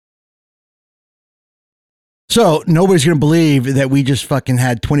So nobody's going to believe that we just fucking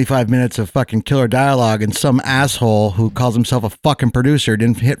had 25 minutes of fucking killer dialogue and some asshole who calls himself a fucking producer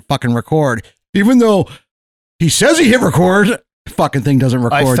didn't hit fucking record. Even though he says he hit record, fucking thing doesn't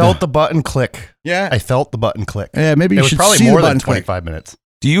record. I felt the button click. Yeah. I felt the button click. Yeah, maybe you should probably see more the than button 25 minutes.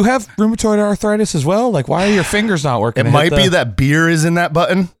 Do you have rheumatoid arthritis as well? Like, why are your fingers not working? It might be that beer is in that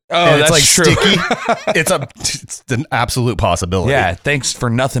button. Oh, and it's that's like true. sticky. It's an absolute possibility. Yeah, thanks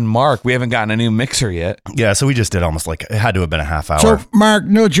for nothing, Mark. We haven't gotten a new mixer yet. Yeah, so we just did almost like, it had to have been a half hour. So, Mark,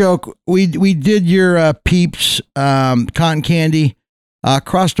 no joke. We did your Peeps cotton candy.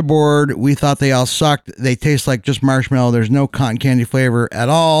 Across the board, we thought they all sucked. They taste like just marshmallow. There's no cotton candy flavor at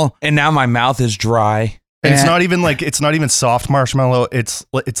all. And now my mouth is dry. And it's not even soft marshmallow. It's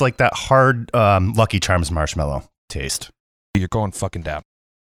like that hard Lucky Charms marshmallow taste. You're going fucking down.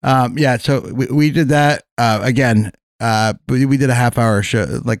 Yeah, so we did that again. We did a half hour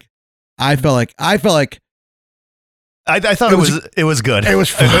show. Like I felt like I thought it was good. It was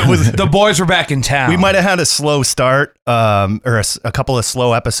fun. The boys were back in town. We might have had a slow start, or a couple of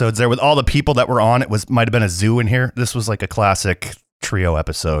slow episodes there with all the people that were on. Might have been a zoo in here. This was like a classic trio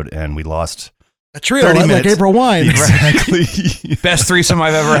episode, and we lost a trio like April Wine. Exactly. Best threesome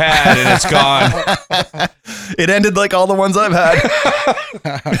I've ever had, and it's gone. It ended like all the ones I've had.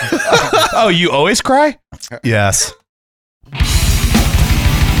 Oh, you always cry? Yes.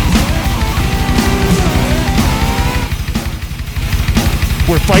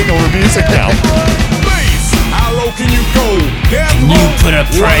 We're fighting over music now. How low can you go? You put a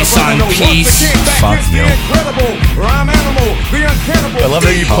price on peace. Fuck you. I love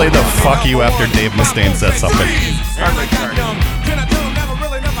that you play the fuck you after Dave Mustaine said something.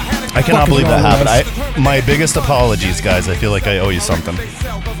 I cannot believe that happened. My biggest apologies, guys. I feel like I owe you something.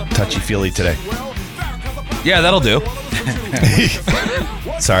 Touchy-feely today. Yeah, that'll do.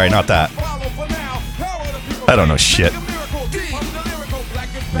 Sorry, not that. I don't know shit.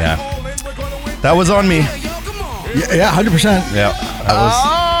 Yeah. That was on me. Yeah, 100%. Yeah.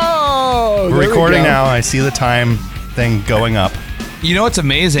 We're recording now. I see the time thing going up. You know what's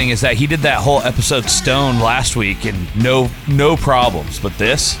amazing is that he did that whole episode stoned last week and no problems. But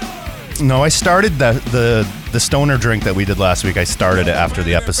this? No, I started the stoner drink that we did last week. I started it after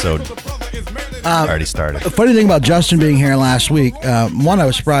the episode. Already started. The funny thing about Justin being here last week, one, I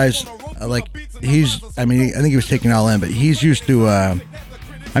was surprised. I think he was taking it all in, but he's used to.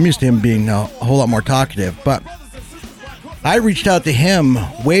 I'm used to him being a whole lot more talkative, but I reached out to him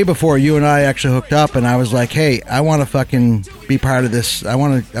way before you and I actually hooked up, and I was like, "Hey, I want to fucking be part of this. I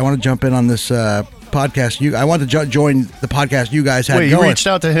want to jump in on this podcast. I want to join the podcast you guys had Wait, going." You reached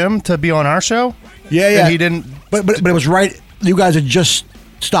out to him to be on our show? Yeah. And he didn't. But it was right. You guys had just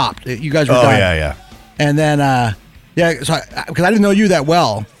stopped. You guys were done. Yeah. And then so because I didn't know you that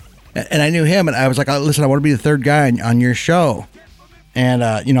well, and I knew him, and I was like, "Listen, I want to be the third guy on your show." And,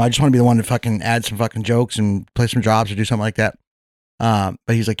 I just want to be the one to fucking add some fucking jokes and play some drops or do something like that. But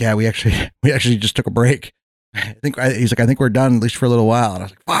he's like, yeah, we actually just took a break. He's like, I think we're done at least for a little while. And I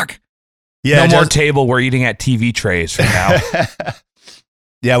was like, fuck. Yeah. No more table. We're eating at TV trays for now.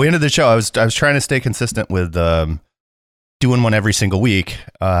 Yeah, we ended the show. I was trying to stay consistent with doing one every single week.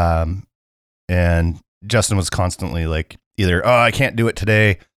 And Justin was constantly like either, oh, I can't do it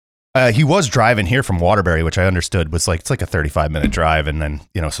today. He was driving here from Waterbury, which I understood was like, it's like a 35-minute drive. And then,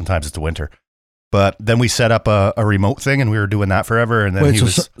 sometimes it's winter. But then we set up a remote thing and we were doing that forever. And then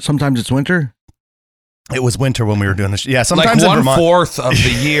sometimes it's winter? It was winter when we were doing this. Yeah, sometimes like in Vermont. 1/4 of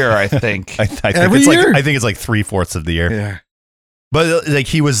the year, I think. I think Every it's year? I think it's like 3/4 of the year. Yeah. But like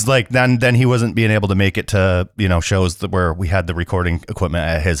he was like then he wasn't being able to make it to shows where we had the recording equipment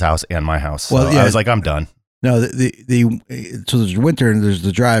at his house and my house. So I was like, I'm done. No, so there's winter and there's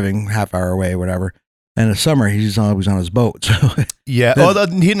the driving half hour away or whatever. And in the summer he's always on his boat. So yeah.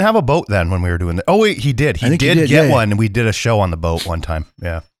 He didn't have a boat then when we were doing that. Oh wait, he did. He did get one, and we did a show on the boat one time.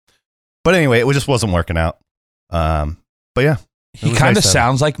 Yeah. But anyway, it just wasn't working out. But yeah. He kind of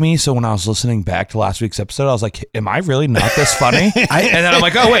sounds like me, so when I was listening back to last week's episode, I was like, am I really not this funny? And then I'm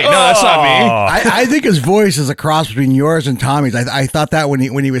like, oh, wait, no, that's not me. I think his voice is a cross between yours and Tommy's. I thought that when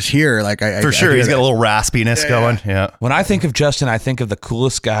he was here. For sure, he's got a little raspiness going. Yeah. When I think of Justin, I think of the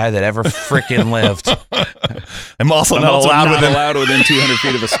coolest guy that ever freaking lived. I'm I'm also not allowed within 200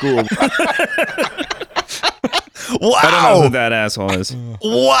 feet of a school. Wow. I don't know who that asshole is.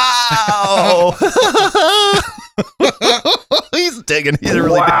 Wow. He's digging. He's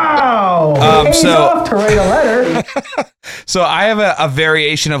really wow. So off to write a letter. So I have a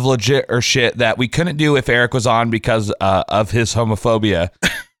variation of legit or shit that we couldn't do if Eric was on because of his homophobia.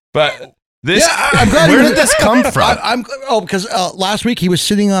 But this, I'm glad where did this come from? Because last week he was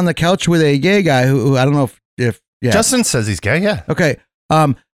sitting on the couch with a gay guy who I don't know if Justin says he's gay. Yeah. Okay.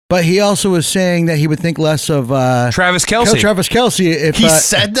 But he also was saying that he would think less of Travis Kelce. Travis Kelce if He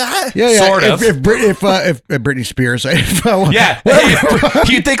said that. yeah, Sort of. If Britney Spears, Yeah,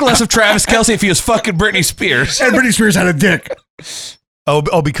 you'd think less of Travis Kelce if he was fucking Britney Spears. and Britney Spears had a dick.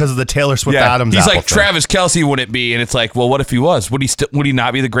 Oh, because of the Taylor Swift Adams. He's apple like thing. Travis Kelce wouldn't be, and it's like, well, what if he was? Would he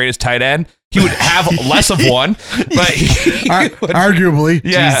not be the greatest tight end? He would have less of one, but Arguably,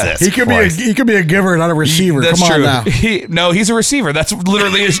 yeah, Jesus he could Christ. be a giver, not a receiver. That's Come on true. now. He's a receiver. That's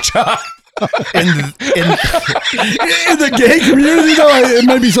literally his job. in In the gay community, though, it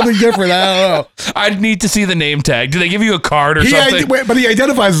might be something different. I don't know. I'd need to see the name tag. Do they give you a card or something? But he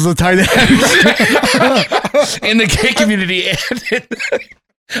identifies as a tight end. In the gay community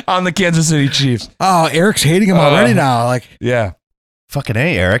and on the Kansas City Chiefs. Oh, Eric's hating him already now. Like, Yeah. fucking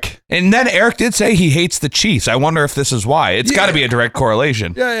A, Eric. And then Eric did say he hates the Chiefs. I wonder if this is why. It's got to be a direct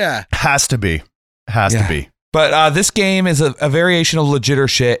correlation. yeah. Has to be. To be. But this game is a variation of legit or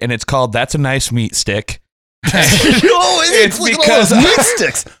shit, and it's called That's a Nice Meat Stick.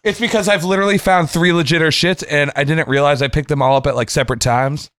 It's because I've literally found 3 legit or shits, and I didn't realize I picked them all up at like separate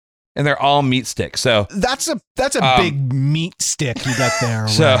times, and they're all meat sticks. So That's a big meat stick you got there.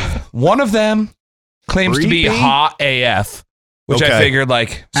 So Ray. one of them claims to be Creepy. hot AF, which I Okay. figured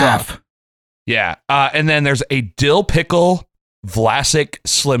like, Half. yeah. And then there's a dill pickle Vlasic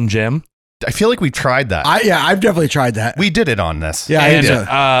Slim Jim. I feel like we tried that. I've definitely tried that. We did it on this. Yeah, I and did.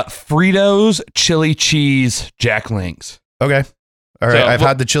 Fritos chili cheese Jack Links. Okay. All right. So, I've well-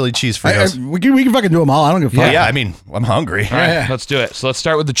 had the chili cheese Fritos. we can fucking do them all. I don't give a fuck. Yeah, I mean, I'm hungry. All right, let's do it. So let's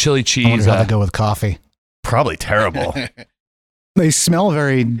start with the chili I cheese. wonder how they go with coffee. Probably terrible. They smell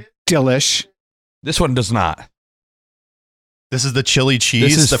very delish. This one does not. This is the chili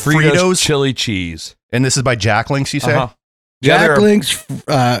cheese, This is the Fritos chili cheese. and this is by Jack Links, you say? Uh-huh. Jack Link's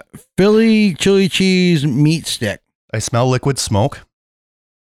Philly chili cheese meat stick. I smell liquid smoke,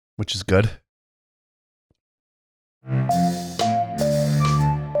 which is good.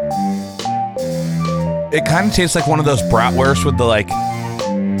 It kind of tastes like one of those bratwursts with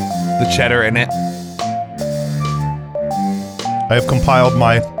the cheddar in it. I have compiled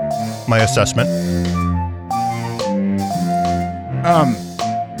my assessment.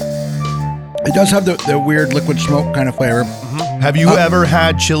 It does have the weird liquid smoke kind of flavor. Have you ever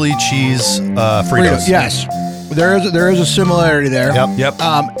had chili cheese Fritos? Yes, there is a similarity there. Yep.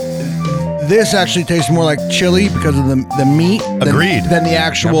 This actually tastes more like chili because of the meat. Agreed. Than the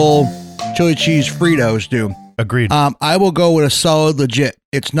actual chili cheese Fritos do. Agreed. I will go with a solid legit.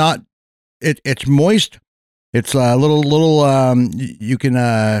 It's not. It's moist. It's a little. You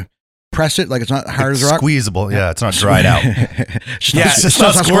can press it like it's not hard as rock. Squeezable. Yeah, it's not dried out. It's It's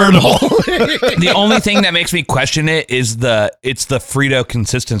not not squirtable. The only thing that makes me question it is it's the Frito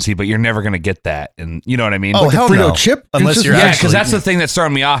consistency, but you're never gonna get that, and you know what I mean. Oh, Like a hell Frito no. chip Unless you're yeah, actually... because that's the thing that's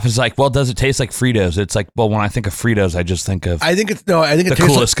throwing me off. Is like, well, does it taste like Fritos? It's like, well, when I think of Fritos, I just think of I think it the tastes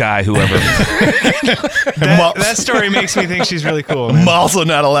coolest guy, whoever. That story makes me think she's really cool. I'm also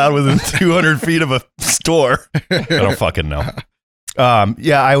not allowed within 200 feet of a store. I don't fucking know.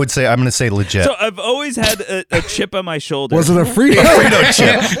 Yeah, I would say, I'm going to say legit. So I've always had a chip on my shoulder. Was it a Frito? Frito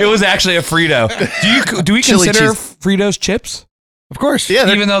chip. It was actually a Frito. Do we Chili consider cheese. Fritos chips? Of course. Yeah,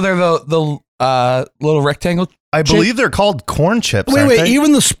 Even though they're the little rectangle. I believe they're called corn chips. Wait, aren't they?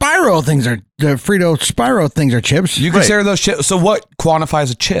 even the Spyro things are the Frito Spyro things are chips. You consider those chips. So what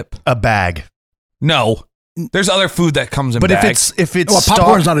quantifies a chip? A bag. No. There's other food that comes in But bags. if it's well, stocked,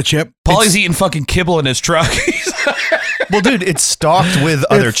 popcorn's not a chip. Pauly's eating fucking kibble in his truck. well, dude, it's stocked with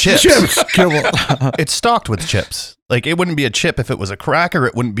other It's chips. Kibble. It's stocked with chips. Like, it wouldn't be a chip if it was a cracker.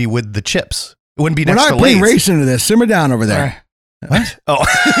 It wouldn't be with the chips. It wouldn't be We're next not to putting Lay's. race into this. Simmer down over there. What? Oh,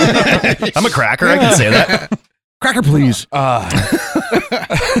 I'm a cracker. I can say that. Cracker, please.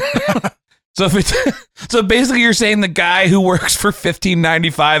 So basically, you're saying the guy who works for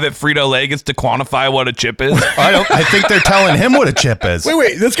 $15.95 at Frito-Lay gets to quantify what a chip is? I think they're telling him what a chip is.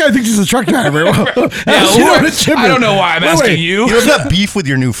 Wait. This guy thinks he's a truck driver. Yeah, You know what a chip I is? don't know why I'm asking you. You have that beef with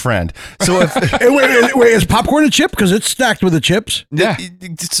your new friend. So if Hey, wait, is popcorn a chip? Because it's stacked with the chips. Yeah.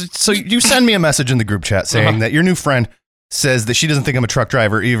 So you send me a message in the group chat saying that your new friend says that she doesn't think I'm a truck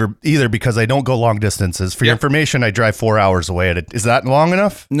driver either because I don't go long distances. For your information, I drive 4 hours away. Is that long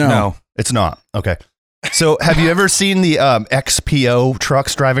enough? No. It's not. Okay. So have you ever seen the XPO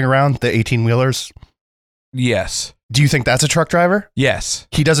trucks driving around, the 18-wheelers? Yes. Do you think that's a truck driver? Yes.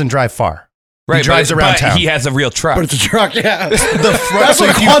 He doesn't drive far. Right. He drives around town. He has a real truck. But it's a truck, yeah. The front, That's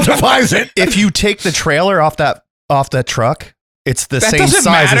what quantifies it. if you take the trailer off that truck, It's the That same doesn't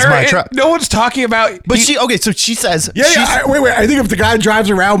size matter. as my truck. No one's talking about. But so she says, Wait. I think if the guy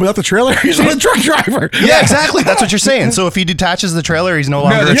drives around without the trailer, he's not a truck driver. yeah, exactly. That's what you're saying. So if he detaches the trailer, he's no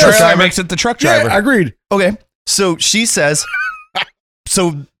longer No, the a truck trailer driver. makes it the truck driver. Yeah, agreed. Okay. So she says,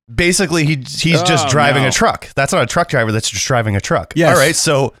 so basically he's just driving a truck. That's not a truck driver. That's just driving a truck. Yes. All right.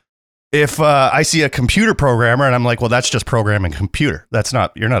 So if I see a computer programmer and I'm like, well, that's just programming a computer.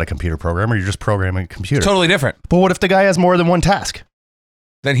 You're not a computer programmer. You're just programming a computer. Totally different. But what if the guy has more than one task?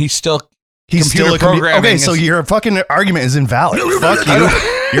 Then he's still He's still a programming. Okay, so your fucking argument is invalid. Fuck you.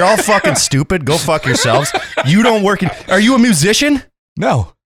 You're all fucking stupid. Go fuck yourselves. You don't work Are you a musician?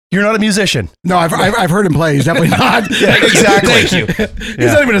 No. You're not a musician. No, I've heard him play. He's definitely not. Yeah, exactly. Thank you.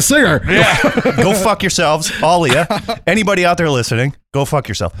 He's not even a singer. Go fuck yourselves, all of you. Anybody out there listening, go fuck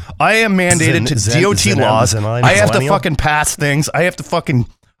yourself. I am mandated to DOT laws. I have to fucking pass things.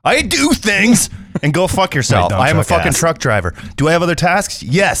 I do things and go fuck yourself. I am a fucking truck driver. Do I have other tasks?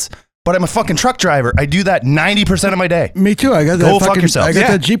 Yes. But I'm a fucking truck driver. I do that 90% of my day. Me too. I got that. Go fuck yourself. I got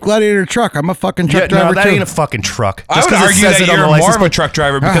that Jeep Gladiator truck. I'm a fucking truck driver no, that too. ain't a fucking truck. I Just would 'cause it argue says that it on you're the more license of a truck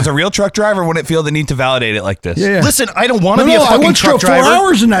driver because a real truck driver wouldn't feel the need to validate it like this. Yeah. Listen, I don't want to No, be a I fucking once truck drove 4 driver.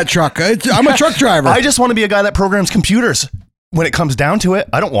 hours in that truck. I'm a truck driver. I just want to be a guy that programs computers. When it comes down to it,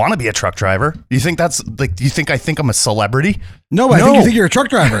 I don't want to be a truck driver. You think that's like? You think I think I'm a celebrity? No, I think you think you're a truck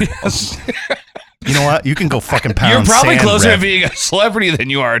driver. You know what? You can go fucking pound. You're probably sand, closer Rev. to being a celebrity than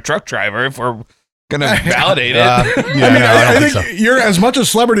you are a truck driver if we're going to validate it. I don't think so. You're as much a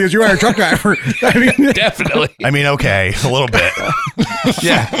celebrity as you are a truck driver. I mean, Definitely. I mean, okay, a little bit.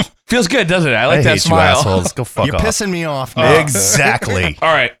 Yeah. Feels good, doesn't it? I like I that hate smile. you assholes. Go fuck You're off. pissing me off now. Exactly.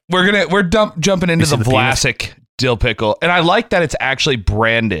 All right. We're jumping into the see the penis? Vlasic dill pickle. And I like that it's actually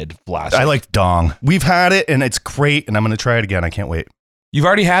branded Vlasic. I like dong. We've had it and it's great, and I'm going to try it again. I can't wait. You've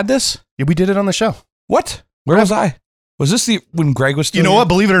already had this? Yeah, we did it on the show. What? Where was I? Was this when Greg was still You know here? what?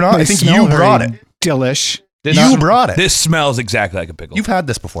 Believe it or not, They I think smell you brought very it. Delish. You brought it. This smells exactly like a pickle. You've had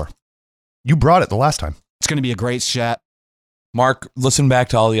this before. You brought it the last time. It's going to be a great shot. Mark, listen back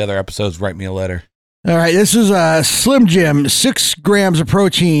to all the other episodes. Write me a letter. all right, this is a Slim Jim, 6 grams of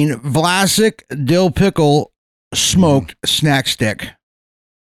protein, Vlasic dill pickle smoked snack stick.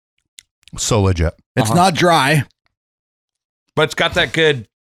 So legit. It's not dry. But it's got that good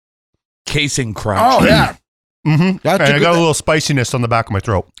casing crunch. Oh yeah, Mm-hmm. Gotcha. And I got a little spiciness on the back of my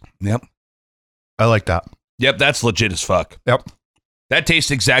throat. Yep. I like that. Yep, that's legit as fuck. Yep. That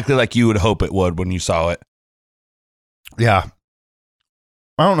tastes exactly like you would hope it would when you saw it. Yeah.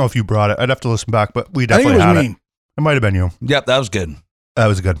 I don't know if you brought it. I'd have to listen back, but we I think it definitely was had me. it. It might have been you. Yep, that was good. That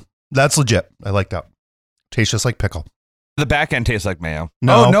was good. That's legit. I like that. Tastes just like pickle. The back end tastes like mayo.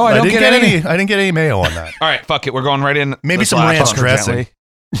 No, Oh, no, I don't didn't get any. I didn't get any mayo on that. All right, fuck it. We're going right in. Maybe the some slash ranch on dressing. gently.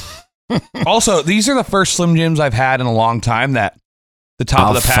 Also, these are the first Slim Jims I've had in a long time that the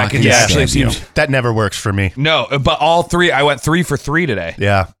top of the package yeah, actually same seems... That never works for me. No, but all three, I went 3 for 3 today.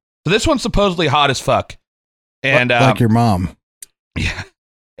 Yeah. So this one's supposedly hot as fuck. And Like your mom. yeah.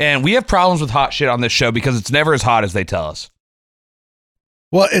 And we have problems with hot shit on this show because it's never as hot as they tell us.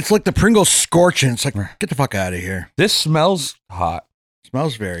 Well, it's like the Pringles scorching. It's like, get the fuck out of here. This smells hot.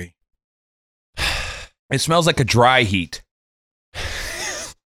 Smells very. It smells like a dry heat.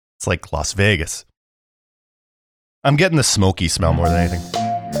 It's like Las Vegas. I'm getting the smoky smell more than anything.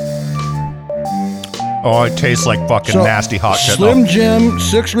 Oh, it tastes like fucking So, nasty hot shit. Slim Jim,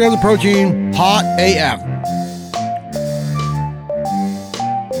 6 grams of protein, hot AF.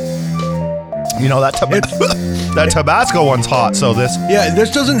 You know, that that Tabasco one's hot, so this... Yeah,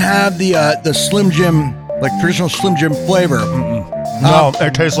 this doesn't have the Slim Jim, like traditional Slim Jim flavor. No,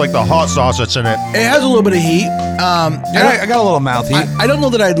 it tastes like the hot sauce that's in it. It has a little bit of heat. I got a little mouth heat. I don't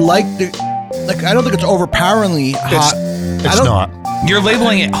know that I'd like the, like, I don't think it's overpoweringly hot. It's not. You're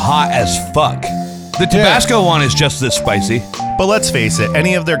labeling it hot as fuck. The Tabasco one is just this spicy. But let's face it,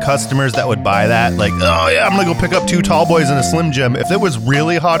 any of their customers that would buy that, like, oh yeah, I'm gonna go pick up 2 tall boys and a Slim Jim. If it was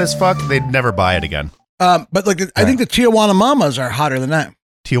really hot as fuck, they'd never buy it again. But like, I think the Tijuana Mamas are hotter than that.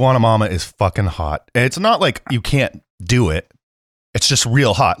 Tijuana Mama is fucking hot. And it's not like you can't do it. It's just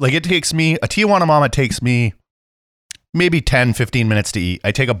real hot. Like a Tijuana Mama takes me maybe 10, 15 minutes to eat.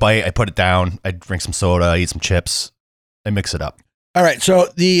 I take a bite, I put it down, I drink some soda, I eat some chips, I mix it up. All right, so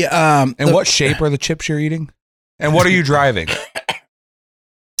What shape are the chips you're eating? And what are you driving?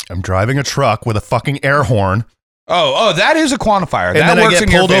 I'm driving a truck with a fucking air horn. Oh, that is a quantifier. And that then I works get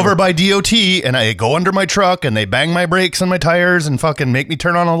in your pulled favor. over by DOT and I go under my truck and they bang my brakes and my tires and fucking make me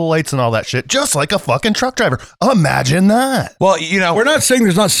turn on all the lights and all that shit, just like a fucking truck driver. Imagine that. Well, you know, we're not saying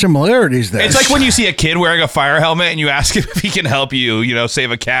there's not similarities there. it's like when you see a kid wearing a fire helmet and you ask him if he can help you,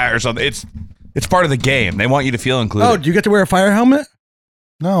 save a cat or something. It's part of the game. They want you to feel included. Oh, do you get to wear a fire helmet?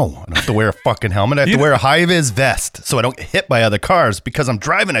 No, I don't have to wear a fucking helmet. I have to wear a high-vis vest so I don't get hit by other cars because I'm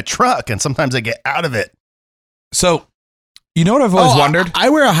driving a truck and sometimes I get out of it. So, you know what I've always wondered? I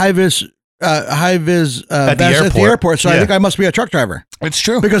wear a high-vis vest at the airport, so I think I must be a truck driver. It's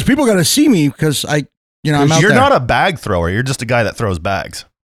true. Because people got to see me because I'm out You're there. not a bag thrower. You're just a guy that throws bags.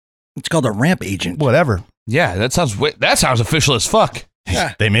 It's called a ramp agent. Whatever. Yeah, that sounds official as fuck.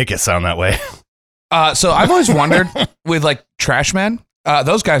 Yeah. They make it sound that way. So I've always wondered with like trash men,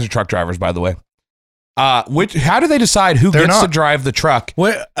 those guys are truck drivers, by the way. How do they decide who gets to drive the truck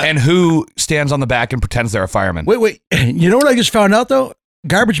and who stands on the back and pretends they're a fireman? Wait. You know what I just found out though?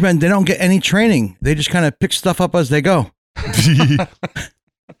 Garbage men, they don't get any training. They just kind of pick stuff up as they go.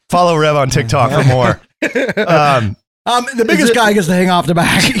 Follow Rev on TikTok for more. The biggest guy gets to hang off the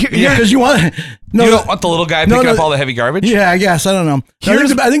back. Because you don't want the little guy picking up all the heavy garbage? Yeah, I guess. I don't know.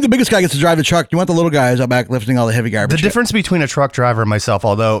 I think the biggest guy gets to drive the truck. You want the little guys out back lifting all the heavy garbage. The difference between a truck driver and myself,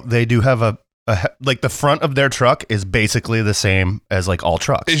 although they do have like the front of their truck is basically the same as like all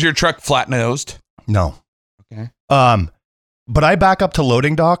trucks. Is your truck flat nosed? No. Okay. But I back up to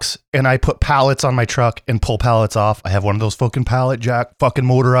loading docks and I put pallets on my truck and pull pallets off. I have one of those fucking pallet jack, fucking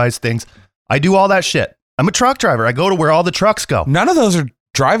motorized things. I do all that shit. I'm a truck driver. I go to where all the trucks go. None of those are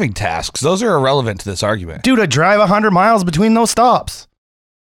driving tasks. Those are irrelevant to this argument. Dude, I drive 100 miles between those stops.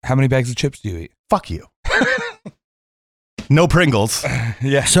 How many bags of chips do you eat? Fuck you. No Pringles.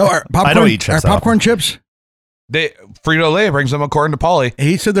 Yeah. So are popcorn, I don't eat chips. Are popcorn chips? Frito-Lay brings them according to Pauly.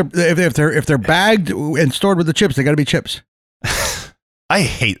 He said if they're bagged and stored with the chips, they got to be chips. I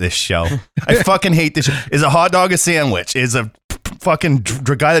hate this show. I fucking hate this show. Is a hot dog a sandwich? Is a fucking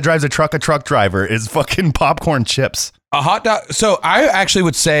guy that drives a truck driver? Is fucking popcorn chips? A hot dog. So I actually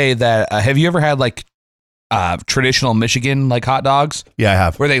would say that, have you ever had like traditional Michigan like hot dogs? Yeah, I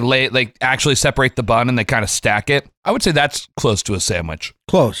have. Where they actually separate the bun and they kind of stack it. I would say that's close to a sandwich.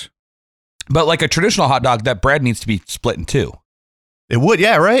 Close. But like a traditional hot dog, that bread needs to be split in two. It would,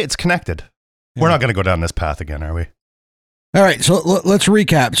 yeah, right? It's connected. Yeah. We're not going to go down this path again, are we? All right, so let's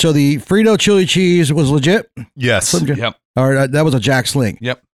recap. So the Frito chili cheese was legit? Yes. Slim Jim. Yep. Or that was a Jack Sling.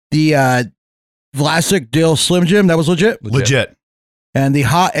 Yep. The Vlasic Dill Slim Jim, that was legit? Legit. And the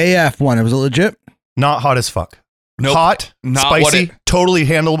Hot AF one, was it legit? Not hot as fuck. Nope. Hot, Not spicy, totally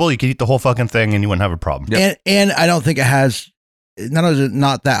handleable. You could eat the whole fucking thing and you wouldn't have a problem. Yep. And I don't think it has, not only is it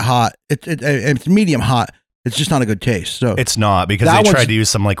not that hot, it's medium hot. It's just not a good taste. So it's not, because they tried to use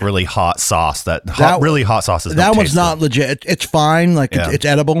some like really hot sauce. Really hot sauces. That one's not legit. It's fine. Like it's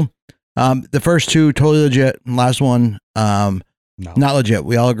edible. The first two totally legit. Last one, not legit.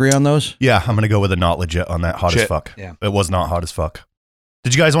 We all agree on those? Yeah, I'm gonna go with a not legit on that. Hot as fuck. Yeah, it was not hot as fuck.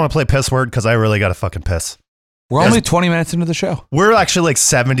 Did you guys want to play piss word? Because I really got to fucking piss. We're only 20 minutes into the show. We're actually like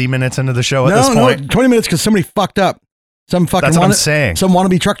 70 minutes into the show at this point. No, 20 minutes because somebody fucked up. That's what I'm saying. Some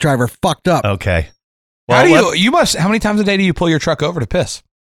wannabe truck driver fucked up. Okay. Well, how many times a day do you pull your truck over to piss?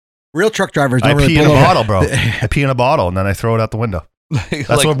 Real truck drivers don't really pee in a bottle, bro. I pee in a bottle and then I throw it out the window.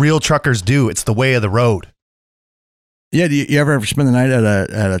 That's what real truckers do. It's the way of the road. Yeah, do you ever spend the night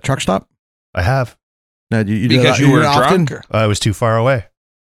at a truck stop? I have. No, because you were drunk? I was too far away.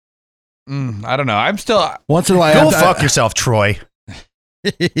 I don't know. I'm still... Once in a while... Go fuck yourself, Troy.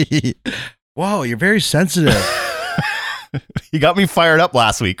 Whoa, you're very sensitive. He got me fired up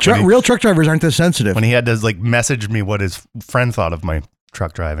last week. Real truck drivers aren't this sensitive. When he had to like message me what his friend thought of my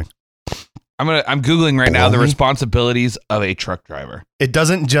truck driving. I'm Googling right now the responsibilities of a truck driver. It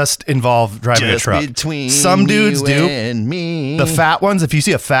doesn't just involve driving a truck. Some dudes do. The fat ones, if you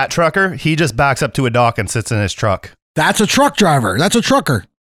see a fat trucker, he just backs up to a dock and sits in his truck. That's a truck driver. That's a trucker.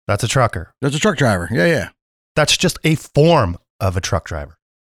 That's a trucker. That's a truck driver. Yeah. That's just a form of a truck driver.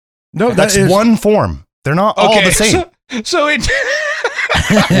 No, that's one form. They're not all the same. So it.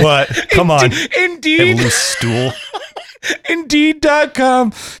 What? Come on. Indeed. Have a loose stool.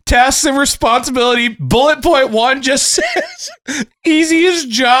 Indeed.com tasks and responsibility. Bullet point 1 just says easiest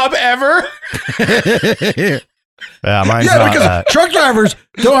job ever. Yeah, mine's not because that. Truck drivers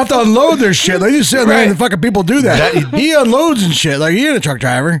don't have to unload their shit. They just sit there and fucking people do that. He unloads and shit. Like, he ain't a truck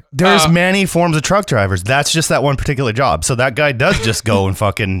driver. There's many forms of truck drivers. That's just that one particular job. So that guy does just go and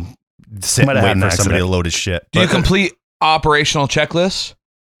fucking sit and wait for somebody to load his shit. Do you complete operational checklists?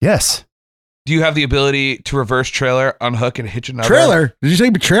 Yes. Do you have the ability to reverse trailer, unhook, and hitch another? Trailer? Did you say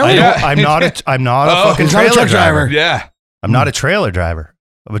trailer? I'm not a fucking trailer driver. Yeah. I'm not a trailer driver.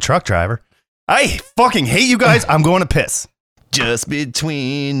 I'm a truck driver. I fucking hate you guys. I'm going to piss. Just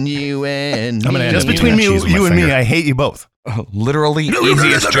between you and me. Just between you and me, I hate you both. Literally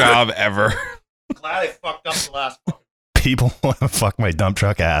easiest job ever. Glad I fucked up the last one. People want to fuck my dump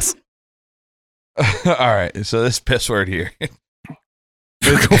truck ass. All right. So this piss word here.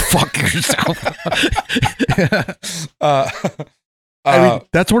 Go fuck yourself. I mean,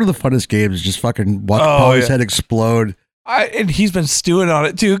 that's one of the funnest games. Just fucking watch Pauly's head explode. And he's been stewing on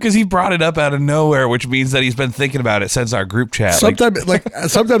it too, because he brought it up out of nowhere, which means that he's been thinking about it since our group chat. Sometimes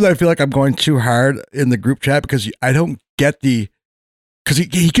I feel like I'm going too hard in the group chat because I don't get because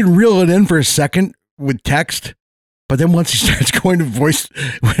he can reel it in for a second with text, but then once he starts going to voice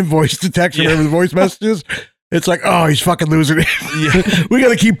to text or whatever the voice messages, it's like, oh, he's fucking losing it. Yeah. We got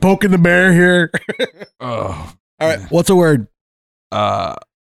to keep poking the bear here. Oh, all right. What's a word?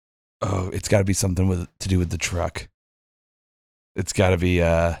 It's got to be something to do with the truck. It's got to be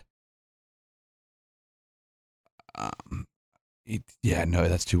no,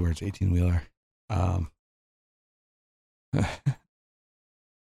 that's 2 words. 18-wheeler. I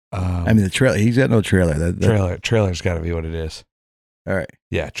mean, the trailer. He's got no trailer. Trailer's got to be what it is. All right.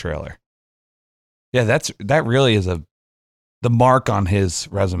 Yeah, trailer. Yeah, that really is the mark on his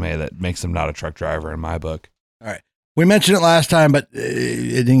resume that makes him not a truck driver in my book. All right. We mentioned it last time, but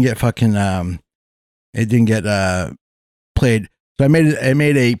it didn't get fucking played. So I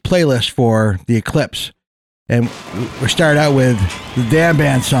made a playlist for the Eclipse, and we started out with the Damn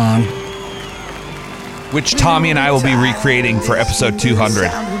Band song, which Tommy and I will be recreating for episode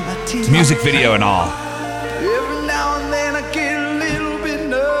 200, music video and all. Every now and then I get a little bit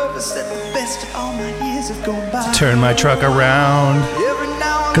nervous that the best of all my years have gone by. Turn my truck around.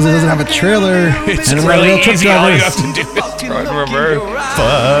 Because it doesn't have a trailer. It's really easy. All you have to do is throw it in reverse.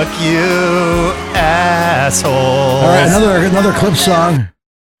 Fuck you, asshole. All right, another clip song.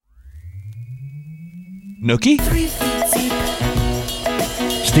 Nookie?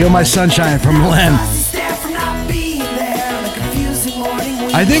 Steal My Sunshine from Len.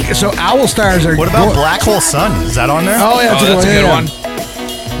 I think so. Owl Stars are. What about Black Hole Sun? Is that on there? Oh yeah, that's a good one.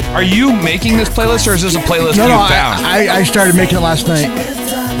 Are you making this playlist, or is this a playlist you found? I started making it last night.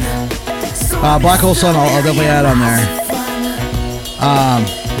 Black Hole Sun, I'll definitely add on there.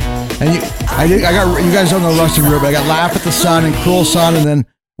 And I got you guys don't know Rusted Root, but I got Laugh at the Sun and Cruel Sun, and then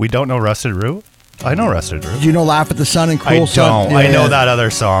we don't know Rusted Root. I know Rusted Root. Do you know Laugh at the Sun and Cruel Sun? I don't. I know that other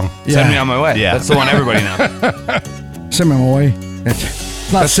song. Yeah. Send Me on My Way. Yeah, that's the one everybody knows. Send Me on My Way.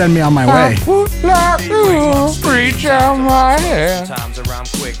 It's not Send Me on My Way. Reach out my hand.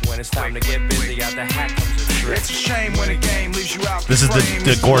 This is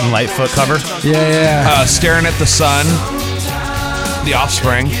the Gordon Lightfoot cover. Yeah. Staring at the Sun. The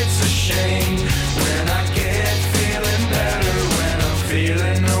Offspring.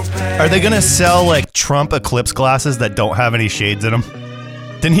 Are they gonna sell like Trump eclipse glasses that don't have any shades in them?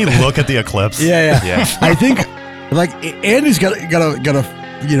 Didn't he look at the eclipse? Yeah. I think like Andy's got a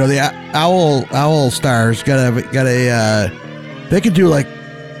the owl stars got a they could do like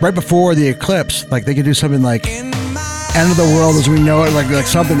right before the eclipse, like they could do something like End of the World as We Know It, like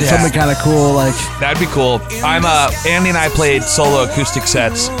something kind of cool, like that'd be cool. Andy and I played solo acoustic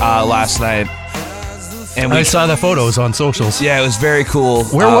sets last night. And I saw the photos on socials. Yeah, it was very cool.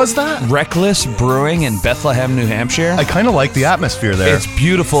 Where was that? Reckless Brewing in Bethlehem, New Hampshire. I kind of like the atmosphere there. It's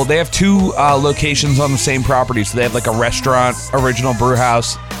beautiful. They have 2 locations on the same property. So they have like a restaurant, original brew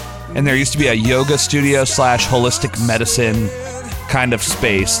house, and there used to be a yoga studio / holistic medicine kind of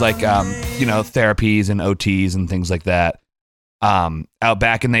space, like therapies and OTs and things like that. Out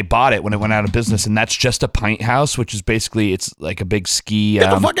back, and they bought it when it went out of business, and that's just a pint house, which is basically it's like a big ski.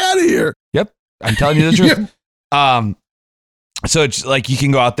 Get the fuck out of here! Yep. I'm telling you the truth. So it's like you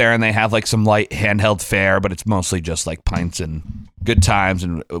can go out there and they have like some light handheld fare, but it's mostly just like pints and good times.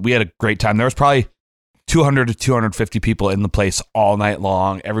 And we had a great time. There was probably 200 to 250 people in the place all night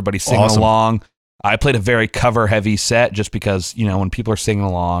long. Everybody singing along. I played a very cover heavy set just because, when people are singing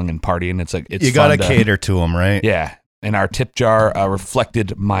along and partying, it's you got to cater to them, right? Yeah. And our tip jar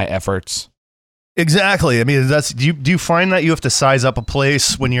reflected my efforts. Exactly. I mean, do you find that you have to size up a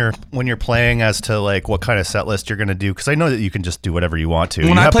place when you're playing as to like what kind of set list you're going to do? Because I know that you can just do whatever you want to.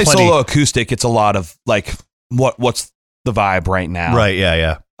 When I play solo acoustic, it's a lot of like what's the vibe right now. Right.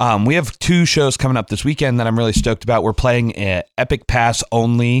 Yeah. We have 2 shows coming up this weekend that I'm really stoked about. We're playing an Epic Pass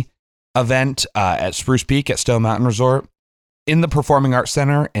only event at Spruce Peak at Stone Mountain Resort in the Performing Arts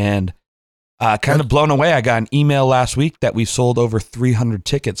Center, and kind of blown away. I got an email last week that we sold over 300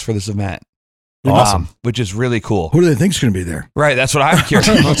 tickets for this event. Awesome. Which is really cool. Who do they think is going to be there? Right, that's what I'm curious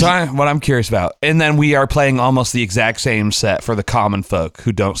about. What I'm curious about. And then we are playing almost the exact same set for the common folk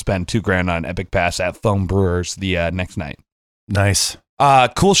who don't spend $2,000 on Epic Pass at Foam Brewers the next night. Nice.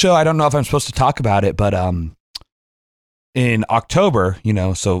 Cool show. I don't know if I'm supposed to talk about it, but in October,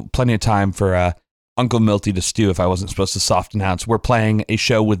 so plenty of time for Uncle Milty to Stu if I wasn't supposed to soft announce. We're playing a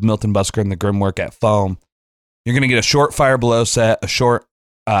show with Milton Busker and the Grimwork at Foam. You're going to get a short Fire Below set, a short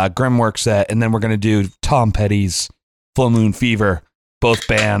Grimwork set, and then we're going to do Tom Petty's Full Moon Fever, both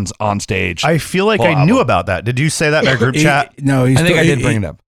bands on stage. I feel like I knew about that. Did you say that in our group chat? No, I think I did bring it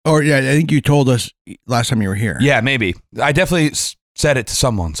up. Or yeah, I think you told us last time you were here. Yeah, maybe. I definitely said it to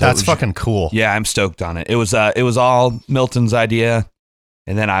someone. So that's fucking cool. Yeah, I'm stoked on it. It was all Milton's idea,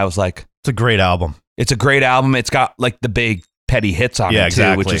 and then I was like, it's a great album. It's a great album. It's got like the big Petty hits on it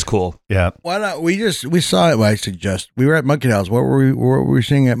too, which is cool. Yeah. Why not? We saw it. Well, I suggest we were at Monkey House. What were we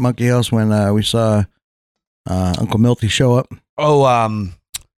seeing at Monkey House when we saw Uncle Milty show up? Oh,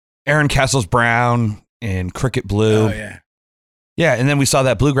 Aaron Castles Brown and Cricket Blue. Oh yeah. Yeah, and then we saw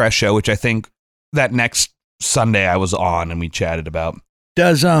that Bluegrass show, which I think that next Sunday I was on and we chatted about.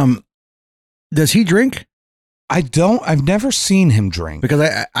 Does he drink? I've never seen him drink.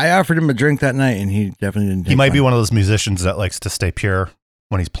 Because I offered him a drink that night and he definitely didn't. He might be one of those musicians that likes to stay pure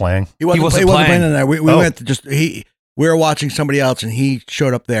when he's playing. He wasn't playing that night. We went to we were watching somebody else and he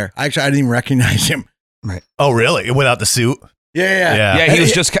showed up there. Actually, I didn't even recognize him. Right. Oh, really? Without the suit? Yeah. He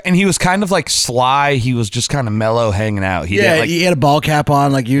was he was kind of like sly. He was just kind of mellow, hanging out. He had a ball cap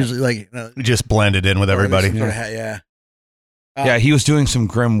on, like usually, like he just blended in with everybody. Yeah, he was doing some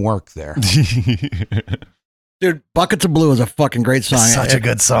grim work there. Dude, Buckets of Blue is a fucking great song. Such a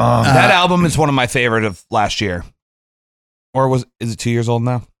good song. That album is one of my favorite of last year. Or is it 2 years old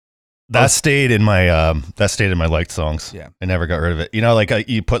now? That stayed in my liked songs. Yeah. I never got rid of it. You know, like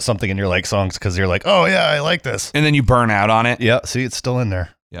you put something in your liked songs because you're like, oh yeah, I like this. And then you burn out on it. Yeah, see, it's still in there.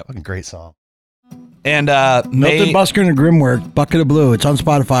 Yeah. Fucking great song. And Milton Busker and the Grimwork, Bucket of Blue. It's on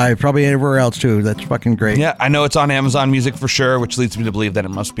Spotify, probably everywhere else too. That's fucking great. Yeah, I know it's on Amazon Music for sure, which leads me to believe that it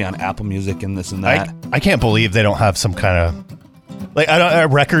must be on Apple Music and this and that. I can't believe they don't have some kind of a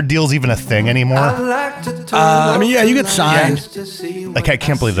record deal's even a thing anymore. I mean, yeah, you get signed. Yeah. Like, I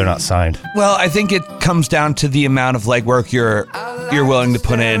can't believe they're not signed. Well, I think it comes down to the amount of legwork you're willing to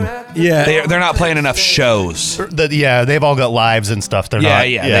put in. Yeah, they're not playing enough shows. They've all got lives and stuff. They're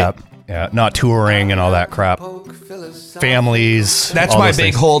not touring and all that crap. Families. That's my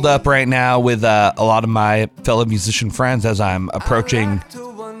big hold up right now with a lot of my fellow musician friends as I'm approaching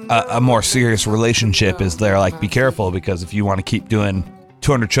a more serious relationship. Is they're like, be careful, because if you want to keep doing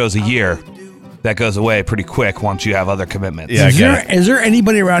 200 shows a year, that goes away pretty quick once you have other commitments. Yeah, is there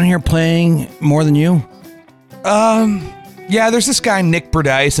anybody around here playing more than you? Yeah, there's this guy, Nick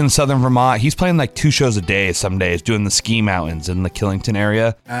Berdice, in Southern Vermont. He's playing like 2 shows a day some days, doing the Ski Mountains in the Killington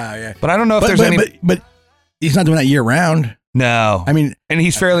area. Oh, yeah. But I don't know if there's any... But he's not doing that year round. No. I mean... And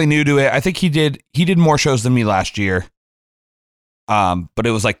he's fairly new to it. I think he did more shows than me last year. But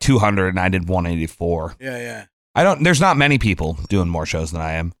it was like 200 and I did 184. Yeah. There's not many people doing more shows than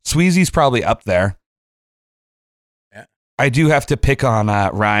I am. Sweezy's probably up there. I do have to pick on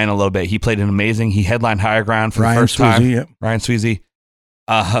Ryan a little bit. He played he headlined Higher Ground for the first time. Yep. Ryan Sweezy.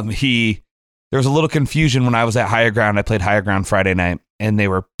 There was a little confusion when I was at Higher Ground. I played Higher Ground Friday night, and they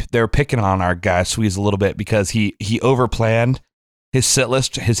were picking on our guy Sweezy a little bit because he overplanned his set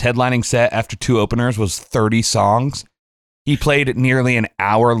list. His headlining set after 2 openers was 30 songs. He played it nearly an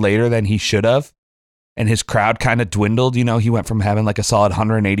hour later than he should have, and his crowd kind of dwindled. You know, he went from having like a solid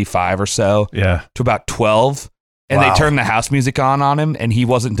 185 or so to about 12. And they turned the house music on him, and he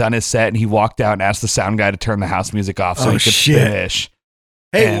wasn't done his set, and he walked out and asked the sound guy to turn the house music off so he could finish.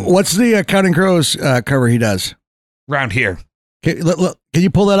 Hey, what's the Counting Crows cover he does? Round Here. Can you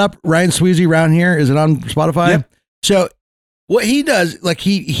pull that up? Ryan Sweezy, Round Here. Is it on Spotify? Yep. So what he does, like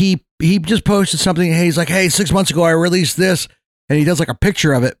he just posted something. Hey, he's like, hey, 6 months ago I released this, and he does like a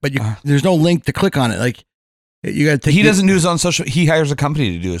picture of it, but there's no link to click on it. Like, you got to take. He doesn't do his own social. He hires a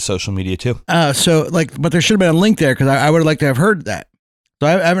company to do his social media too. But there should have been a link there because I would have liked to have heard that. So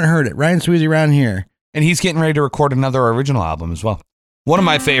I haven't heard it. Ryan Sweezy Round Here, and he's getting ready to record another original album as well. One of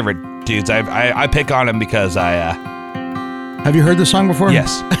my favorite dudes. I pick on him because Have you heard this song before?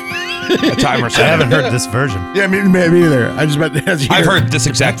 Yes. A time or so. I haven't heard this version. Yeah, me either. I just bet I've heard this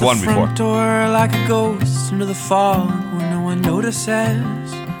exact one before. Front door like a ghost into the fog when no one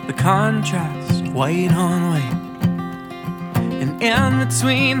notices the contrast, white on white. And in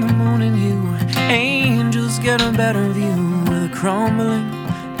between the moon and you, angels get a better view with a crumbling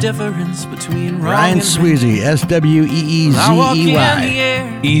difference between Ryan Sweezy, SWEEZEY.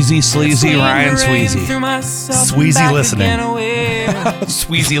 Easy sleazy Ryan Sweezy. Sweezy listening.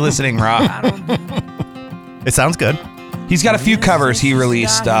 Sweezy listening rock. It sounds good. He's got a few covers he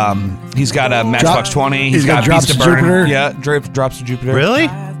released. He's got a Matchbox 20. He's got Drops Beast of Jupiter. Yeah, Drops of Jupiter. Really?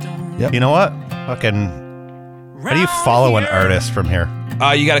 Yep. You know what? Fucking. How do you follow an artist from here?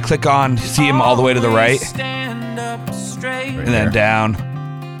 You got to click on, see him all the way to the right, and then down.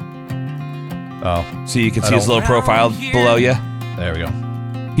 Oh. So you can see his little profile below you. There we go.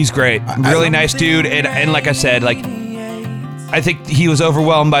 He's great. Really nice dude. And like I said, like, I think he was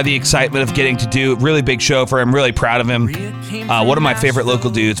overwhelmed by the excitement of getting to do a really big show for him. Really proud of him. One of my favorite local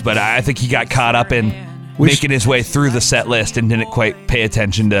dudes, but I think he got caught up in making his way through the set list and didn't quite pay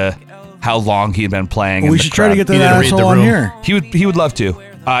attention to how long he'd been playing. We should try to get that asshole on here. He would love to.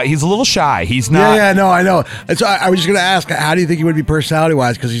 He's a little shy. He's not. Yeah, no, I know. And so I was just going to ask, how do you think he would be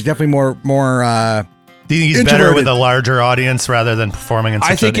personality-wise? Because he's definitely more do you think he's better with a larger audience rather than performing in such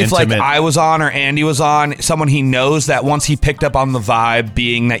an intimate... I think if like I was on or Andy was on, someone he knows that once he picked up on the vibe,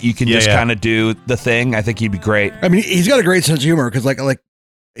 being that you can just kind of do the thing, I think he'd be great. I mean, he's got a great sense of humor because like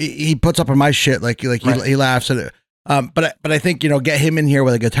he puts up on my shit, like he laughs at it. But I think, get him in here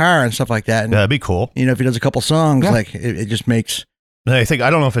with a guitar and stuff like that. And, that'd be cool. If he does a couple songs, like it just makes... I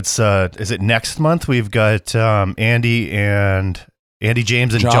don't know if it's, is it next month? We've got Andy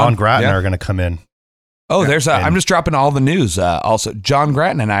James and John Grattan are going to come in. Oh, I'm just dropping all the news. Also, John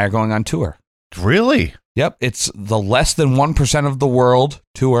Grattan and I are going on tour. Really? Yep. It's the Less Than 1% of the World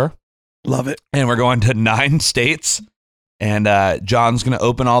tour. Love it. And we're going to 9 states. And John's going to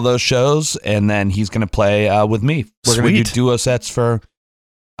open all those shows, and then he's going to play with me. We're going to do duo sets for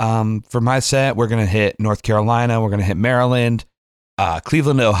my set. We're going to hit North Carolina. We're going to hit Maryland,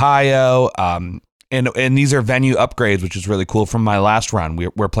 Cleveland, Ohio. And these are venue upgrades, which is really cool from my last run.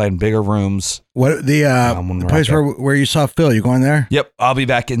 We're playing bigger rooms. What the place where you saw Phil? You going there? Yep, I'll be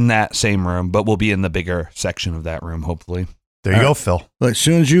back in that same room, but we'll be in the bigger section of that room, hopefully. There you go, Phil. Look, as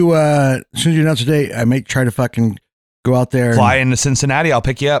soon as you announce a date, I may try to fucking go out there. Fly into Cincinnati. I'll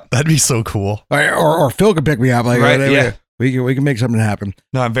pick you up. That'd be so cool. Or Phil could pick me up. Like, right? Yeah, we can make something happen.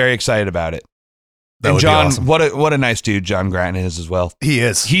 No, I'm very excited about it. That and John, awesome. what a nice dude John Grattan is as well. He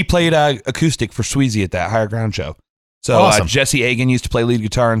is. He played acoustic for Sweezy at that Higher Ground show. So awesome. Jesse Agan used to play lead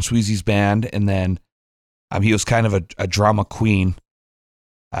guitar in Sweezy's band, and then he was kind of a drama queen.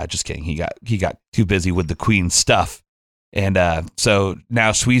 Just kidding. He got too busy with the Queen stuff, and so now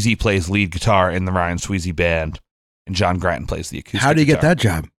Sweezy plays lead guitar in the Ryan Sweezy band, and John Grattan plays the acoustic. How do you guitar. get that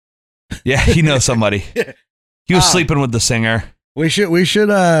job? Yeah, he knows somebody. He was sleeping with the singer. We should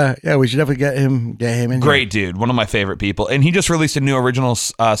definitely get him in. Great dude, one of my favorite people, and he just released a new original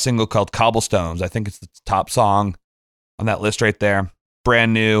single called Cobblestones. I think it's the top song on that list right there,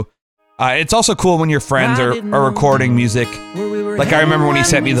 brand new. It's also cool when your friends are recording music. Like I remember when he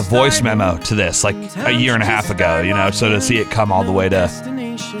sent me the voice memo to this, like a year and a half ago. So to see it come all the way to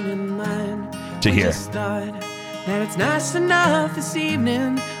here.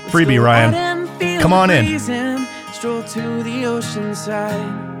 Freebie, Ryan. Come on in. Stroll to the ocean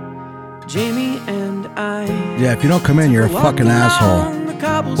side, Jamie and I. Yeah, if you don't come in, you're a fucking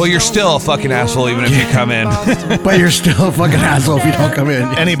asshole. Well, you're still a fucking asshole even if you come in. But you're still a fucking asshole if you don't come in.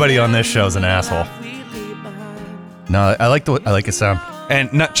 Anybody on this show is an asshole. No, I like his sound.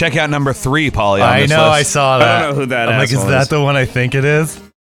 And check out number 3, Pauly. I know, list. I saw that. I don't know who that I'm like, is that the one I think it is?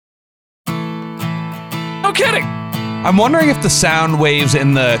 No kidding. I'm wondering if the sound waves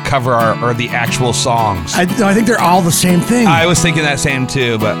in the cover art are the actual songs. I think they're all the same thing. I was thinking that same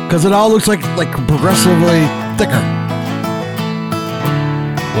too, but because it all looks like progressively thicker.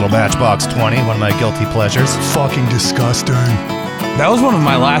 Little Matchbox 20, one of my guilty pleasures. Fucking disgusting. That was one of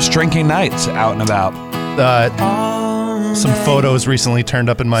my last drinking nights out and about. Some photos recently turned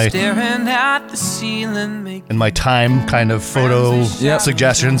up in my time kind of photo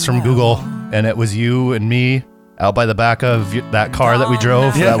suggestions from Google, and it was you and me out by the back of that car that we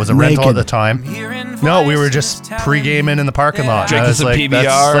drove. That was a rental at the time. No, we were just pre-gaming in the parking lot. Drinking some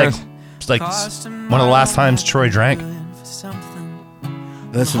PBR. It's like one of the last times Troy drank.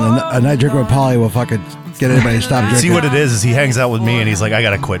 Listen, a night drinking with Pauly will fucking get anybody to stop drinking. See what it is he hangs out with me and he's like, I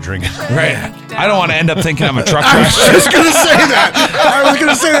gotta quit drinking. Right. I don't want to end up thinking I'm a truck I driver. was just going to say that. I was going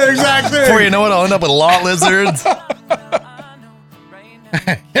to say that exact thing. Before you know it, I'll end up with lot lizards.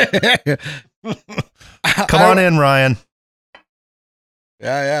 Come on in, Ryan.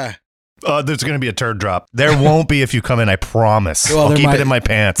 Yeah. There's going to be a turd drop. There won't be if you come in, I promise. Well, I'll keep it in my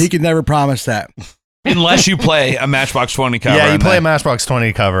pants. He can never promise that. Unless you play a Matchbox 20 cover. Yeah, you play a Matchbox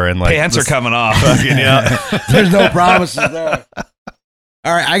 20 cover and like pants are coming off. There's no promises there.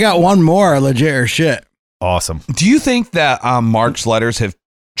 All right, I got one more legit or shit. Awesome. Do you think that Mark's letters have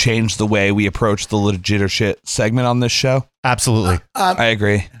changed the way we approach the legit or shit segment on this show? Absolutely. I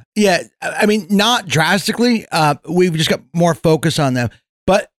agree. Yeah, I mean, not drastically. We've just got more focus on them.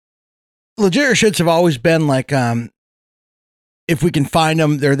 But legit or shits have always been like, if we can find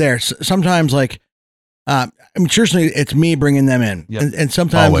them, they're there. Sometimes like I mean, certainly it's me bringing them in, and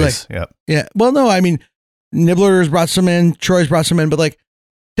sometimes always, yeah. Well, no, I mean, Nibbler's brought some in, Troy's brought some in, but like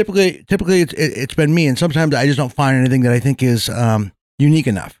typically it's been me, and sometimes I just don't find anything that I think is unique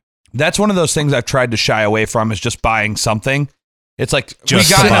enough. That's one of those things I've tried to shy away from, is just buying something. It's like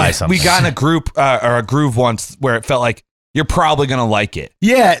we got in a group or a groove once where it felt like you're probably gonna like it.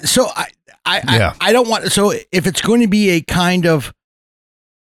 Yeah, so I don't want. So if it's going to be a kind of,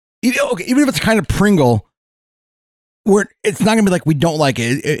 even if it's a kind of Pringle, where it's not gonna be like we don't like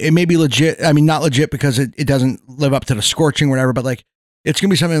it. It may be legit. I mean, not legit because it doesn't live up to the scorching or whatever. But like, it's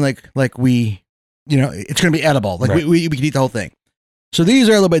gonna be something like we, it's gonna be edible. Like right. we can eat the whole thing. So these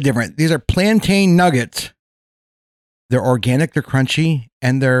are a little bit different. These are plantain nuggets. They're organic, they're crunchy,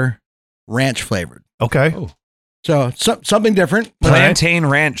 and they're ranch flavored. Okay. Oh. So something different. Plantain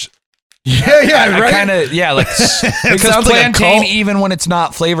ranch. Yeah, right. Kind of, like because plantain, even when it's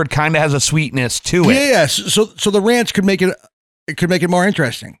not flavored, kind of has a sweetness to it. Yeah. So the ranch could make it more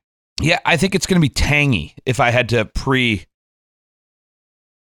interesting. Yeah, I think it's going to be tangy if I had to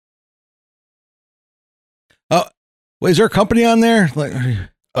Well, is there a company on there? Like,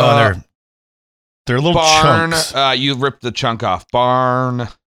 they're little chunks. You ripped the chunk off.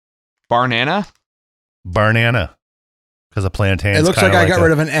 Barnana. Because of plantains. It looks like I got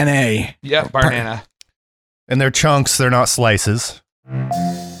rid of an NA. Yeah, Barnana. And they're chunks. They're not slices.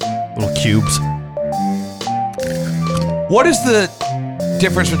 Little cubes. What is the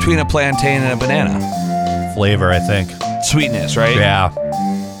difference between a plantain and a banana? Flavor, I think. Sweetness, right? Yeah.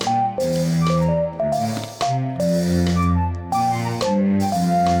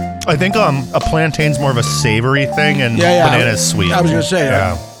 I think a plantain's more of a savory thing, and banana's sweet. I was gonna say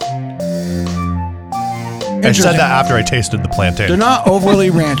I said that after I tasted the plantain. They're not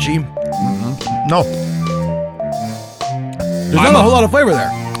overly ranchy. No. There's not a whole lot of flavor there.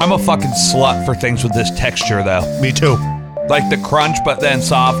 I'm a fucking slut for things with this texture, though. Me too. Like the crunch, but then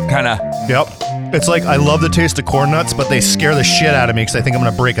soft, kind of. Yep. It's like I love the taste of corn nuts, but they scare the shit out of me because I think I'm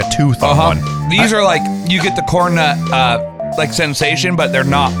gonna break a tooth on one. These are like, you get the corn nut like sensation, but they're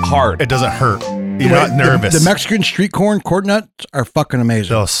not hard. It doesn't hurt. You're not nervous. The Mexican street corn nuts are fucking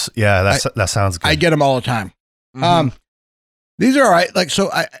amazing. Those, that sounds good. I get them all the time. Mm-hmm. These are all right. Like,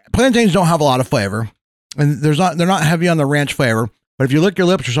 so plantains don't have a lot of flavor, and they're not heavy on the ranch flavor. But if you lick your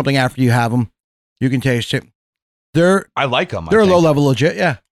lips or something after you have them, you can taste it. I like them. They're low level legit.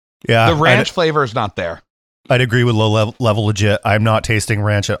 Yeah. Yeah. The ranch flavor is not there. I'd agree with low level legit. I'm not tasting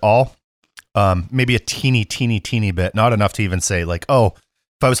ranch at all. Maybe a teeny bit, not enough to even say like, oh,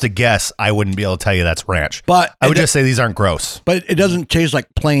 if I was to guess, I wouldn't be able to tell you that's ranch. But I would just say these aren't gross. But it doesn't taste like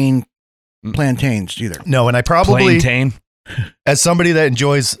plain plantains either. No, and I probably, plantain. as somebody that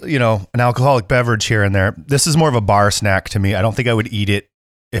enjoys, an alcoholic beverage here and there, this is more of a bar snack to me. I don't think I would eat it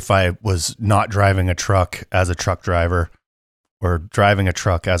if I was not driving a truck as a truck driver or driving a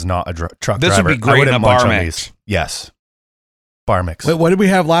truck as not a truck driver. This would be great in a bar mix. Yes. Bar mix. Wait, what did we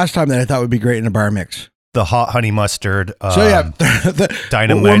have last time that I thought would be great in a bar mix? The hot honey mustard.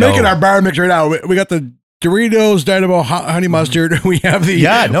 Dynamite. We're making our bar mix right now. We got the Doritos Dynamo hot honey mustard. We have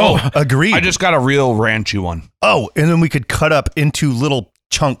the agreed. I just got a real ranchy one. Oh, and then we could cut up into little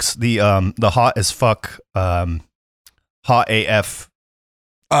chunks the hot as fuck hot AF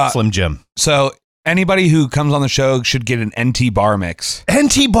Slim Jim. So anybody who comes on the show should get an NT bar mix.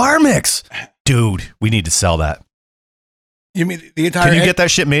 NT bar mix, dude. We need to sell that. You mean the entire? Can you get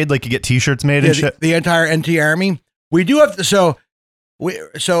that shit made? Like you get T-shirts made and shit. The entire NT Army. We do have to.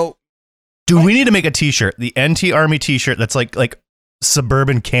 Dude, we need to make a T-shirt. The NT Army T-shirt. That's like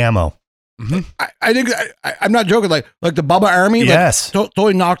suburban camo. Mm-hmm. I think I'm not joking. Like the Bubba Army. Yes,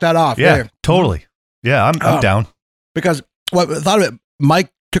 totally knocked that off. Yeah, totally. Yeah, I'm down. Because I thought of it.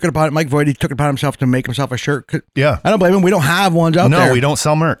 Mike Voidy took it upon himself to make himself a shirt. Yeah, I don't blame him. We don't have ones out there. No, we don't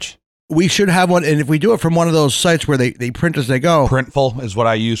sell merch. We should have one, and if we do it from one of those sites where they print as they go. Printful is what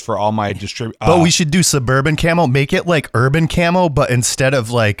I use for all my but we should do suburban camo. Make it like urban camo, but instead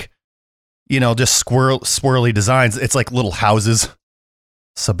of like, just swirly designs, it's like little houses.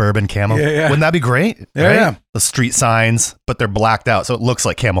 Suburban camo. Yeah. Wouldn't that be great? Yeah, right? yeah. The street signs, but they're blacked out, so it looks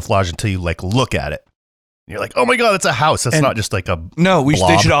like camouflage until you like look at it. You're like, oh my god, that's a house. That's not just like a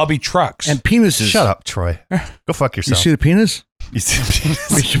they should all be trucks and penises. Shut up, Troy. Go fuck yourself. You see the penis? You see the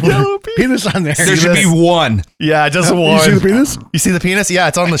penis? We should put penis on there. There should be one. Yeah, just one. You see the penis? You see the penis? Yeah,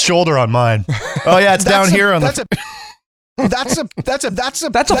 it's on the shoulder on mine. Oh yeah, it's down here on the. That's a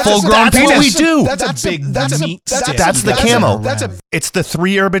full grown penis. That's what we do. That's a big meat stick. That's the camo. It's the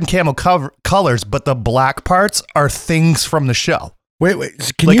 3 urban camo colors, but the black parts are things from the show. Wait.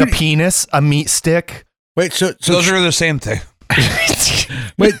 A penis, a meat stick. Wait, so those are the same thing.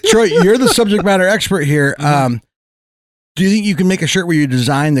 Wait, Troy, you're the subject matter expert here. Do you think you can make a shirt where you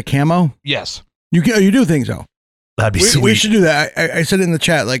design the camo? Yes. You can. You do think so? That'd be sweet. We should do that. I said in the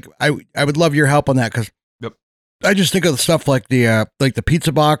chat, like I would love your help on that because I just think of the stuff like the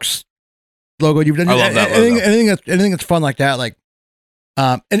pizza box logo you've done. I love that logo. Anything that's fun like that. Like,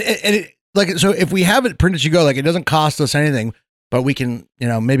 and it, like so if we have it printed as you go, like it doesn't cost us anything, but we can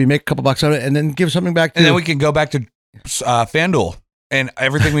maybe make a couple bucks on it and then give something back. And then we can go back to FanDuel and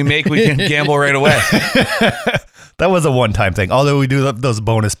everything we make, we can gamble right away. That was a one-time thing. Although we do those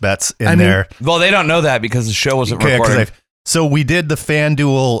bonus bets in there. Well, they don't know that because the show wasn't recorded. So we did the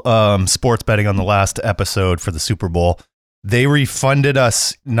FanDuel sports betting on the last episode for the Super Bowl. They refunded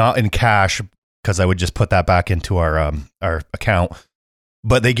us not in cash because I would just put that back into our account,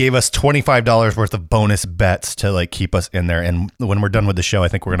 but they gave us $25 worth of bonus bets to like keep us in there. And when we're done with the show, I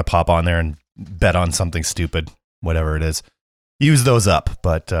think we're gonna pop on there and bet on something stupid, whatever it is. Use those up,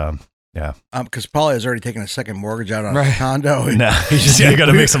 but. Yeah, because Pauly has already taken a second mortgage out on a condo. No, you got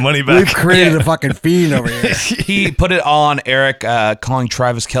to make some money back. We've created a fucking fiend over here. He put it on Eric calling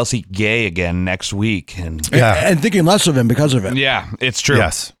Travis Kelce gay again next week, and thinking less of him because of it. Yeah, it's true.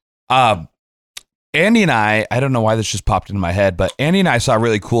 Yes. Andy and I don't know why this just popped into my head, but Andy and I saw a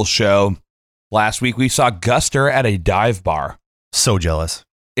really cool show last week. We saw Guster at a dive bar. So jealous.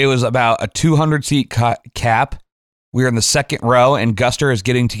 It was about a 200-seat cap. We were in the second row, and Guster is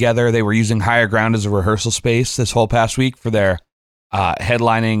getting together. They were using Higher Ground as a rehearsal space this whole past week for their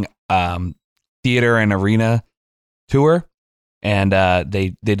headlining theater and arena tour. And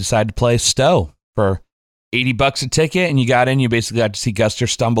they decided to play Stowe for $80 a ticket, and you got in. You basically got to see Guster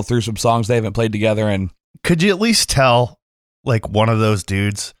stumble through some songs they haven't played together. And could you at least tell, like, one of those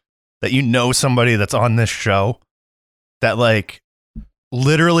dudes that somebody that's on this show that, like,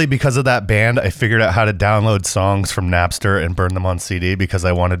 literally because of that band, I figured out how to download songs from Napster and burn them on CD because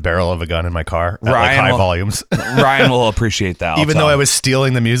I wanted Barrel of a Gun in my car at high volumes. Ryan will appreciate that. Even though I was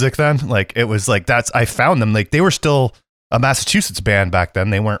stealing the music then, like it was like I found them. Like they were still a Massachusetts band back then.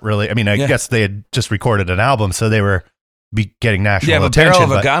 They weren't really. I mean, I guess they had just recorded an album, so they were getting national attention.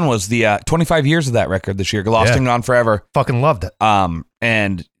 Barrel of a Gun was the 25 years of that record this year. Lost and Gone Forever. Fucking loved it.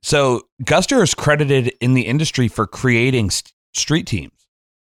 And so Guster is credited in the industry for creating street teams.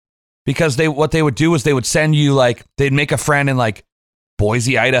 Because what they would do is they would send you they'd make a friend in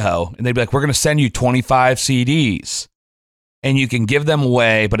Boise, Idaho, and they'd be like, we're going to send you 25 CDs and you can give them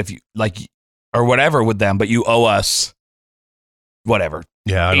away, but if you or whatever with them, but you owe us whatever,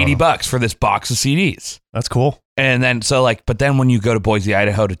 $80 for this box of CDs. That's cool. And then but then when you go to Boise,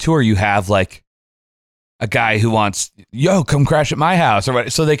 Idaho to tour, you have a guy who wants, come crash at my house or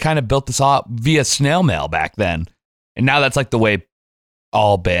what. So they kind of built this all via snail mail back then. And now that's the way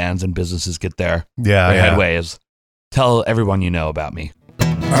all bands and businesses get their headway is tell everyone you know about me.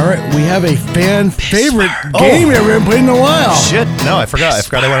 All right, we have a fan favorite game that we haven't played in a while. Shit, no, I forgot. I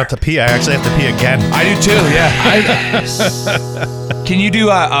forgot I went up to pee. I actually have to pee again. I do too. Yeah. Can you do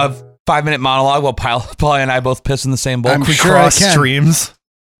a 5-minute monologue while Pauly and I both piss in the same bowl? I'm we sure cross I can. streams.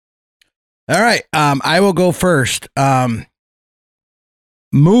 All right, I will go first.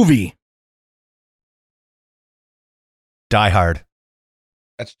 Movie. Die Hard.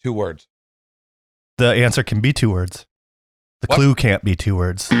 That's 2 words. The answer can be 2 words. The clue can't be 2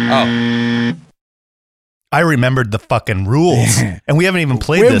 words. Oh. I remembered the fucking rules. And we haven't even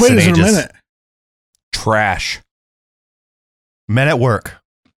played this in ages. A minute. Trash. Men at Work.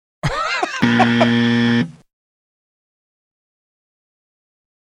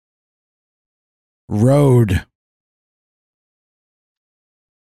 Road.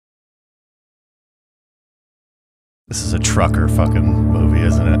 This is a trucker fucking movie,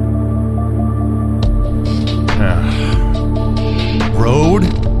 isn't it? Road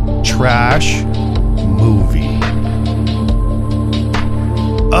trash movie.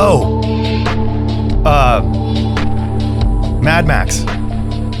 Oh. Mad Max.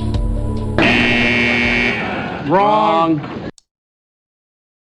 Wrong.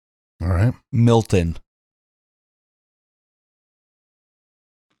 All right. Milton.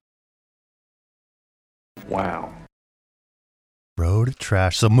 Wow. Road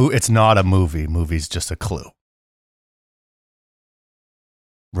trash. So it's not a movie. Movie's just a clue.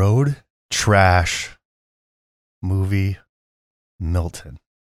 Road trash movie. Milton.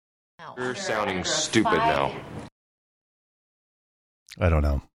 You're sounding stupid now. I don't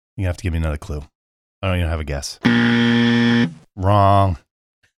know. You have to give me another clue. I don't even have a guess. Wrong.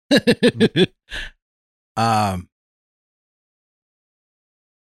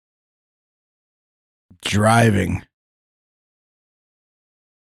 Driving.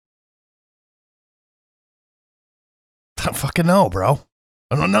 fucking know, bro.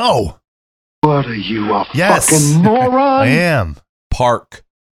 I don't know. What are you, a Yes. fucking moron? I am. Park.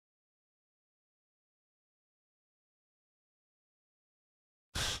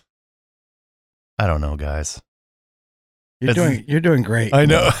 I don't know, guys. You're doing great. I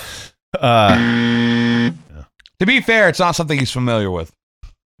know. To be fair, it's not something he's familiar with.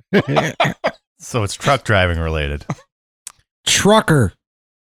 So it's truck driving related. Trucker.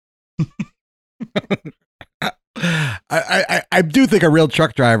 I do think a real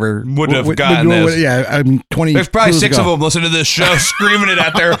truck driver would have gotten this. Yeah, I'm 20. There's probably 6 of them listening to this show, screaming it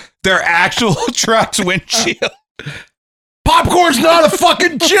at their actual truck's windshield. Popcorn's not a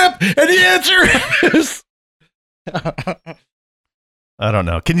fucking chip, and the answer is. I don't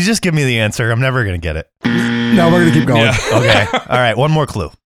know. Can you just give me the answer? I'm never gonna get it. No, we're gonna keep going. Yeah. Okay. All right. One more clue.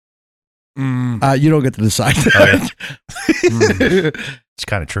 You don't get to decide. Okay. It's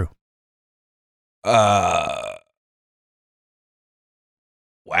kind of true.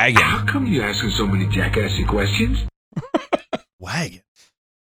 Wagon. How come you asking so many jackassy questions? Wagon.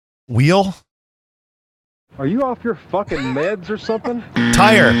 Wheel. Are you off your fucking meds or something?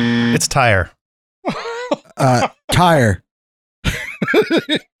 Tire. It's tire. Tire.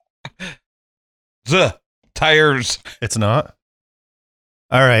 The tires. It's not.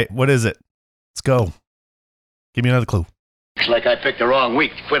 All right. What is it? Let's go. Give me another clue. Looks like I picked the wrong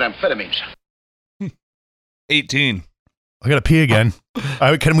week to quit amphetamines. 18. I gotta pee again.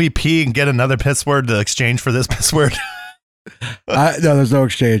 Can we pee and get another piss word to exchange for this piss word? No, there's no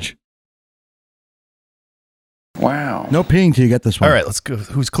exchange. Wow. No peeing till you get this one. All right, let's go.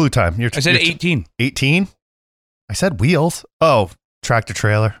 Who's clue time? I said 18. 18? I said wheels. Oh, tractor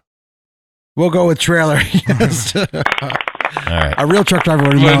trailer. We'll go with trailer. Yes. All right. A real truck driver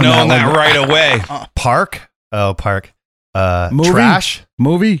would You have known that right away. Park. Oh, park. Movie? Trash.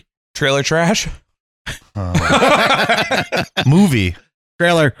 Movie. Trailer trash. Movie.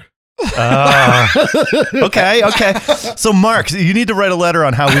 Trailer. Okay. So, Mark, you need to write a letter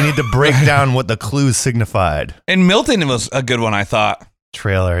on how we need to break down what the clues signified. And Milton was a good one, I thought.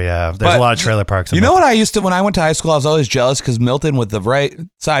 Trailer, yeah. There's a lot of trailer parks. You know what I used to, when I went to high school, I was always jealous because Milton, with the right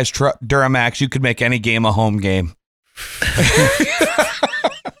size truck, Duramax, you could make any game a home game.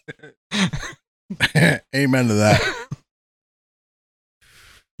 Amen to that.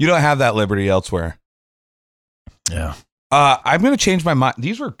 You don't have that liberty elsewhere. Yeah. I'm going to change my mind.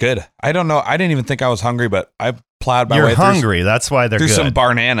 These were good. I don't know. I didn't even think I was hungry, but I plowed my way You're hungry. That's why they're through good. some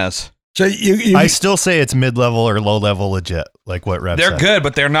bananas. So I still say it's mid-level or low-level legit, like what Rev They're said. good,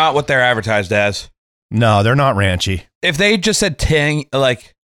 but they're not what they're advertised as. No, they're not ranchy. If they just said tangy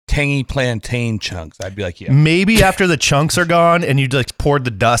plantain chunks, I'd be like, yeah. Maybe after the chunks are gone and you like poured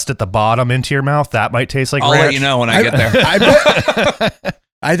the dust at the bottom into your mouth, that might taste like I'll ranch. let you know when I get there.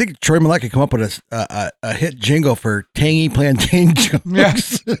 I think Troy Millette could come up with a hit jingle for tangy plantain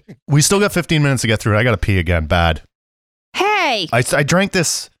chunks. Yeah. We still got 15 minutes to get through it. I got to pee again. Bad. Hey! I drank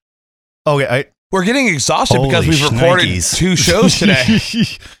this. Okay, we're getting exhausted because we've recorded 2 shows today.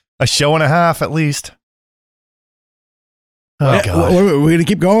 A show and a half at least. Oh, God. We're going to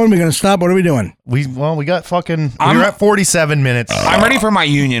keep going? We're going to stop? What are we doing? We got fucking... We're at 47 minutes. I'm ready for my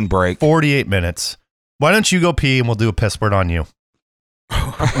union break. 48 minutes. Why don't you go pee and we'll do a piss word on you?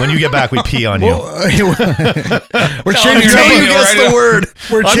 When you get back, we pee on you. We're changing up. You guess the word.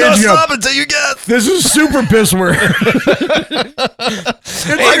 We're I'm changing not up. stopping until you guess. This is super piss word.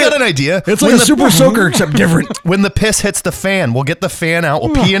 I got an idea. It's like a super soaker, except different. When the piss hits the fan, we'll get the fan out.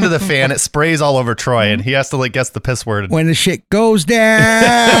 We'll pee into the fan. It sprays all over Troy, and he has to like guess the piss word. When the shit goes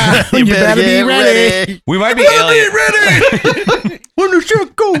down, you better be ready. We might be ready. When the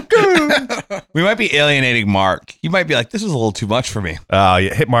shit goes down. We might be alienating Mark. He might be like, this is a little too much for me. Oh,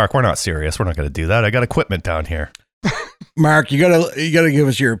 yeah. Hey, Mark, we're not serious. We're not going to do that. I got equipment down here. Mark, you gotta give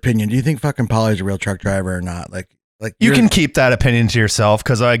us your opinion. Do you think fucking Pauly's a real truck driver or not? Like you can keep that opinion to yourself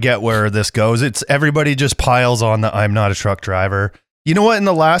because I get where this goes. It's everybody just piles on the I'm not a truck driver. You know what? In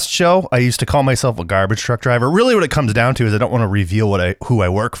the last show, I used to call myself a garbage truck driver. Really, what it comes down to is I don't want to reveal who I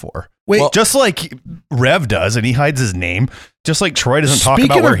work for. Wait, just like Rev does, and he hides his name. Just like Troy doesn't talk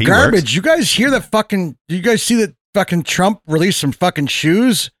about where he garbage, works. you guys hear that fucking? Do you guys see that fucking Trump released some fucking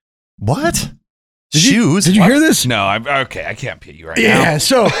shoes? What? Shoes? Did you hear this? No, okay. I can't pee you right now. Yeah,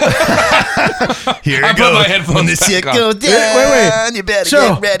 so here I put my headphones back on. Go down. Wait. You better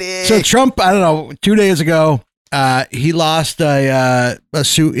get ready. So Trump, I don't know, 2 days ago, he lost a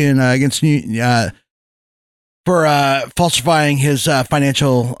suit against for falsifying his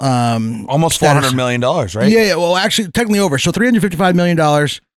financial almost status. $400 million, right? Yeah. Well, actually, technically over. So $355 million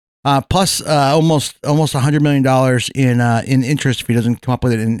plus almost $100 million in interest if he doesn't come up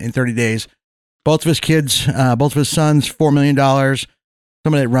with it in 30 days. both of his kids, both of his sons, $4 million.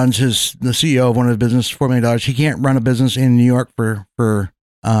 Somebody that runs the CEO of one of his business, $4 million. He can't run a business in New York for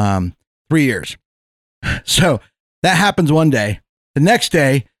 3 years. So that happens one day. The next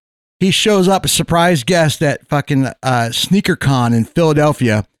day, he shows up a surprise guest at fucking SneakerCon in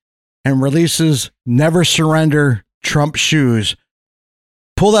Philadelphia and releases Never Surrender Trump shoes.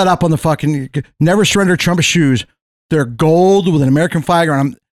 Pull that up on the fucking Never Surrender Trump shoes. They're gold with an American flag on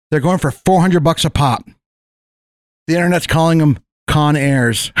them. They're going for $400 a pop. The internet's calling them Con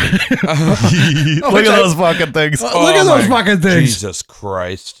Airs. Look at those fucking things. Look at those fucking things. Jesus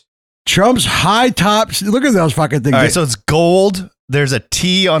Christ. Trump's high tops. Look at those fucking things. All right, so it's gold. There's a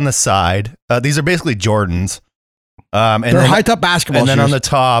T on the side. These are basically Jordans. And they're high top basketball And then shoes. on the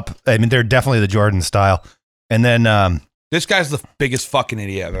top, I mean, they're definitely the Jordan style. And then this guy's the biggest fucking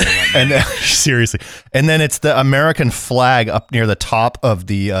idiot I've ever met. And seriously, and then it's the American flag up near the top of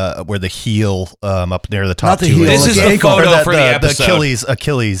the where the heel up near the top. Not the two heel. is. This is the photo for the episode. The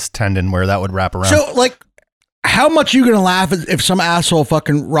Achilles tendon where that would wrap around. So, like, how much are you gonna laugh if some asshole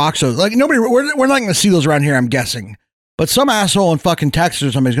fucking rocks those? Like, nobody, we're not gonna see those around here, I'm guessing. But some asshole in fucking Texas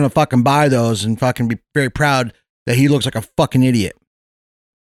or somebody's gonna fucking buy those and fucking be very proud that he looks like a fucking idiot.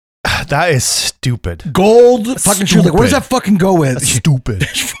 That is stupid. Gold fucking shoes. Like, what does that fucking go with? That's stupid.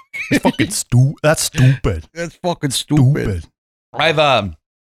 It's fucking stupid. That's stupid. That's fucking stupid. I've had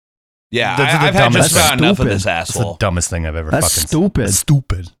just about enough of this asshole. That's the dumbest thing I've ever That's fucking stupid. That's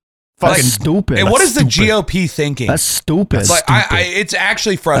stupid. That's Fucking stupid. And what is the stupid. GOP thinking? That's stupid. It's like it's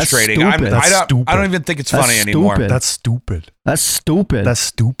actually frustrating. That's stupid. I don't even think it's That's funny anymore. stupid. That's stupid. That's stupid. That's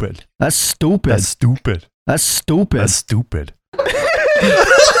stupid. That's stupid. That's stupid. That's stupid. That's stupid.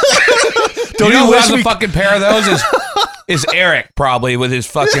 Don't you know who has a fucking pair of those is Eric, probably, with his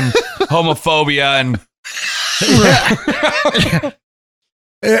fucking homophobia and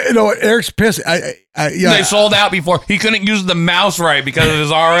You know, Eric's pissed. They sold out before he couldn't use the mouse right because of his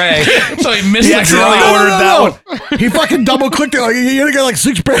RA, so he missed the draw. No. He fucking double clicked it. Like, you gotta get like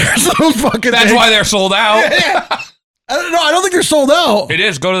 6 pairs of those fucking. That's things. why they're sold out. Yeah. I don't think they're sold out. It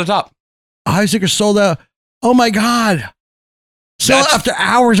is. Go to the top. Isaac is sold out. Oh my god. Sell it after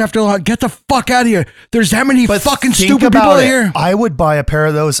hours after. Get the fuck out of here. There's that many fucking stupid people here. I would buy a pair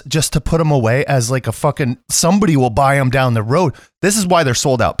of those just to put them away as like a fucking, somebody will buy them down the road. This is why they're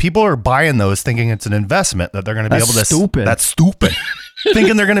sold out. People are buying those thinking it's an investment that they're going to be able to. Stupid. That's stupid.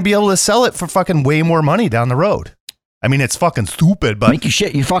 Thinking they're going to be able to sell it for fucking way more money down the road. I mean, it's fucking stupid, but make you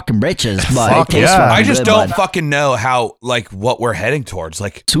shit your fucking britches. But fuck yeah. I just don't fucking know how, like, what we're heading towards.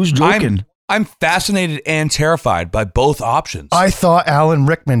 Like, who's joking? I'm fascinated and terrified by both options. I thought Alan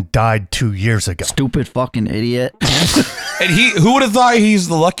Rickman died 2 years ago. Stupid fucking idiot. And who would have thought he's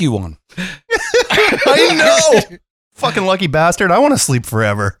the lucky one? I know. Fucking lucky bastard. I want to sleep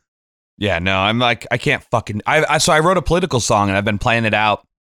forever. Yeah, no, I'm like, I can't fucking. So I wrote a political song and I've been playing it out.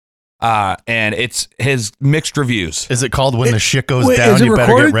 And it's his mixed reviews. Is it called When the Shit Goes Down? You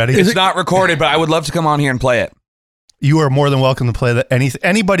better get ready. It's not recorded, but I would love to come on here and play it. You are more than welcome to play that.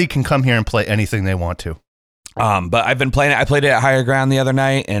 Anybody can come here and play anything they want to. But I've been playing it. I played it at Higher Ground the other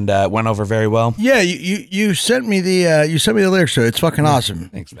night and went over very well. Yeah, you sent me the lyrics to it. It's fucking awesome.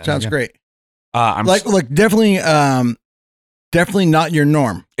 Thanks, man. Sounds great. I'm like definitely not your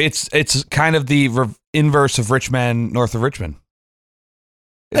norm. It's kind of the inverse of Rich Man North of Richmond.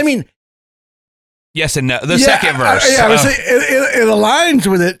 I mean, yes and no. The second verse. I would say it aligns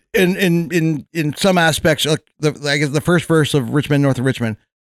with it in some aspects. Like I guess the first verse of Richmond North of Richmond.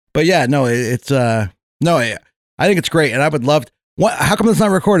 But yeah, no, it's I think it's great, and I would love. How come it's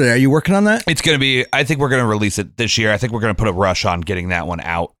not recorded? Are you working on that? It's gonna be. I think we're gonna release it this year. I think we're gonna put a rush on getting that one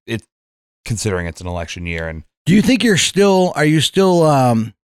out. Considering it's an election year, and do you think are you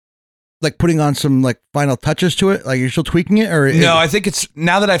still like putting on some like final touches to it? Like you're still tweaking it, or no? I think it's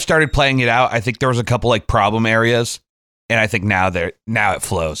now that I've started playing it out. I think there was a couple like problem areas, and I think now it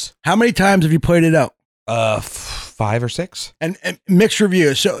flows. How many times have you played it out? 5 or 6. And mixed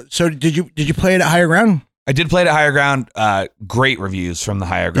reviews. So did you play it at Higher Ground? I did play it at Higher Ground. Great reviews from the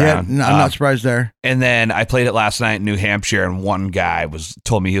Higher Ground. Yeah, no, I'm not surprised there. And then I played it last night in New Hampshire, and one guy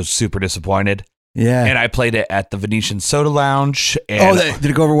told me he was super disappointed. Yeah. And I played it at the Venetian Soda Lounge. And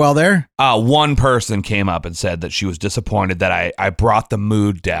did it go over well there? One person came up and said that she was disappointed that I brought the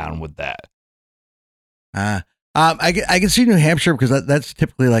mood down with that. I can see New Hampshire because that's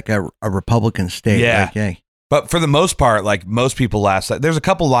typically like a Republican state. Yeah. Like, yeah. But for the most part, like most people there's a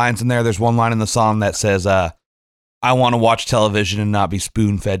couple lines in there. There's one line in the song that says, I want to watch television and not be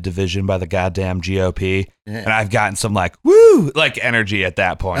spoon-fed division by the goddamn GOP. Yeah. And I've gotten some like, woo, like energy at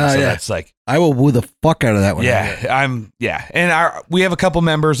that point. So that's like, I will woo the fuck out of that one. Yeah, And we have a couple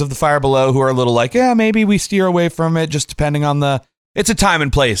members of the Fire Below who are a little like, maybe we steer away from it just depending on it's a time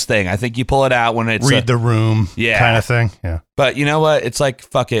and place thing. I think you pull it out when it's read the room kind of thing. Yeah. But you know what? It's like,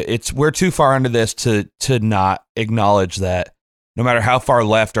 fuck it. We're too far into this to not acknowledge that no matter how far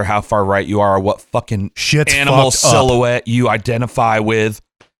left or how far right you are, or what fucking animal silhouette you identify with,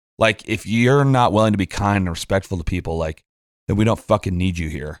 like if you're not willing to be kind and respectful to people, like then we don't fucking need you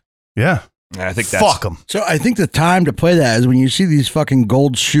here. Yeah. And I think that's fuck them. So I think the time to play that is when you see these fucking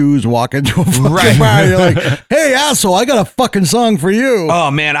gold shoes walk into a fucking bar. You're like, hey asshole, I got a fucking song for you.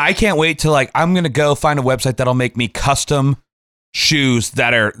 Oh man, I can't wait to I'm gonna go find a website that'll make me custom shoes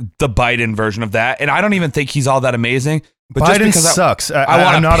that are the Biden version of that. And I don't even think he's all that amazing. But Biden sucks. I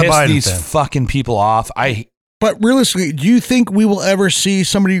want to piss these fan. fucking people off. But realistically, do you think we will ever see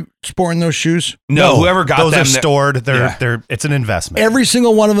somebody sporting those shoes? No, whoever got those them, are stored. They're it's an investment. Every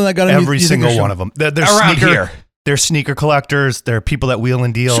single one of them that got them. Every single one of them. They're around here. They're sneaker collectors. They're people that wheel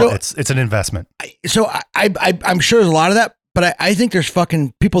and deal. So, it's an investment. I'm sure there's a lot of that, but I think there's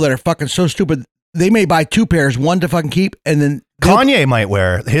fucking people that are fucking so stupid. They may buy 2 pairs, one to fucking keep, and then Kanye might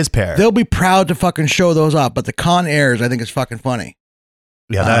wear his pair. They'll be proud to fucking show those up, but the Con Airs, I think, is fucking funny.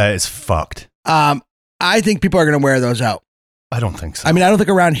 Yeah, that is fucked. I think people are going to wear those out. I don't think so. I mean, I don't think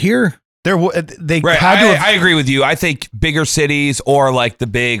around here. I agree with you. I think bigger cities or like the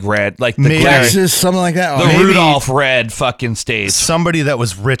big red, like the Texas, something like that. The Rudolph red fucking states. Somebody that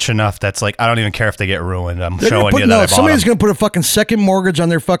was rich enough that's like, I don't even care if they get ruined. I'm showing you that. Somebody's going to put a fucking second mortgage on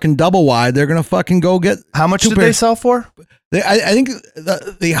their fucking double wide. They're going to fucking go get. How much did they sell for? I think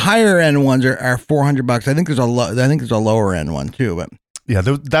the higher end ones are $400. I think there's a lower end one too, but. Yeah,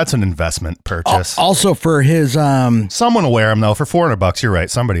 that's an investment purchase. Also for his someone will wear them though for $400. You're right,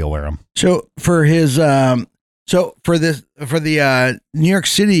 somebody will wear them. So for his for the New York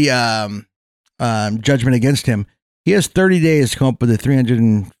City judgment against him, he has 30 days to come up with the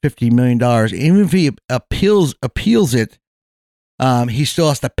 $350 million. Even if he appeals it, he still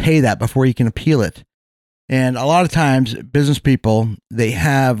has to pay that before he can appeal it. And a lot of times, business people they don't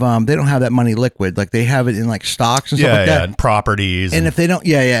have that money liquid, like they have it in like stocks and stuff like that, and properties. And if they don't,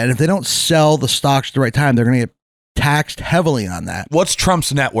 and if they don't sell the stocks at the right time, they're going to get taxed heavily on that. What's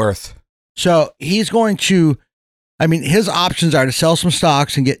Trump's net worth? So he's going to, his options are to sell some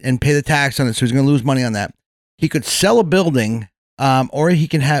stocks and pay the tax on it. So he's going to lose money on that. He could sell a building, or he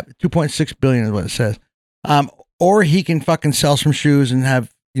can have 2.6 billion is what it says, or he can fucking sell some shoes and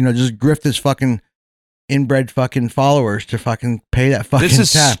have just grift his fucking inbred fucking followers to fucking pay that fucking This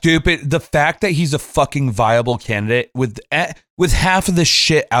is tax. stupid. The fact that he's a fucking viable candidate with half of this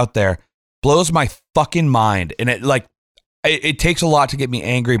shit out there blows my fucking mind. And it takes a lot to get me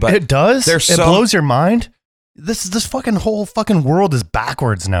angry, but it does. It blows your mind. This fucking whole fucking world is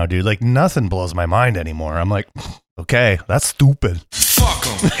backwards now, dude. Like nothing blows my mind anymore. I'm like, okay, that's stupid. Fuck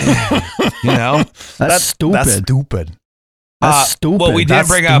them. That's stupid. That's stupid. That's stupid. Well, we did That's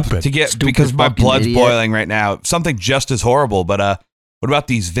bring stupid. up to get Stupid because my fucking blood's idiot. boiling right now. Something just as horrible, but what about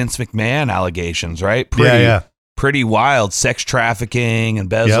these Vince McMahon allegations? Right? Pretty wild. Sex trafficking,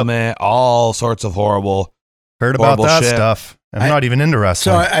 embezzlement, all sorts of horrible. Heard about that shit. stuff. I'm not even into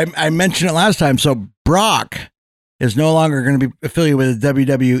wrestling. So I mentioned it last time. So Brock is no longer going to be affiliated with the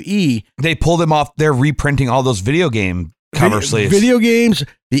WWE. They pulled him off. They're reprinting all those video game cover sleeves. Video games,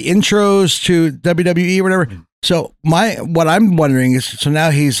 the intros to WWE or whatever. So what I'm wondering is, so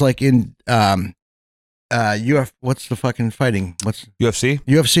now he's like in what's the fucking fighting? What's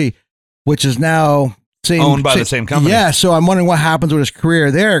UFC, which is now owned by the same company. Yeah. So I'm wondering what happens with his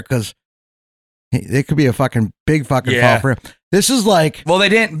career there, because it could be a fucking big fucking fall for him. This is like, well, they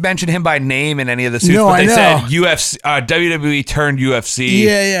didn't mention him by name in any of the suits, No, but they I know. said UFC, WWE turned UFC.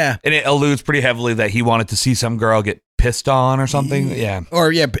 Yeah. And it alludes pretty heavily that he wanted to see some girl get pissed on or something. Yeah.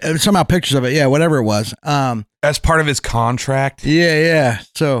 Or somehow pictures of it. Yeah, whatever it was. As part of his contract. Yeah.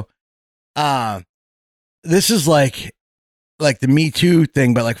 So, this is like the Me Too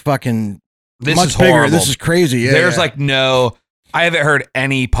thing, but like fucking This much is bigger. horrible. This is crazy. Yeah, There's I haven't heard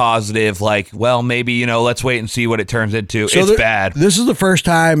any positive, well, maybe, let's wait and see what it turns into. So it's bad. This is the first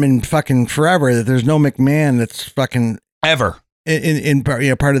time in fucking forever that there's no McMahon that's fucking ever in part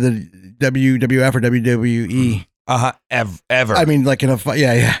of the WWF or WWE. Ever. I mean, like in a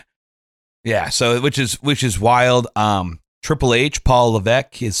Yeah. So which is wild. Triple H, Paul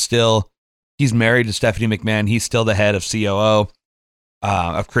Levesque he's married to Stephanie McMahon. He's still the head of COO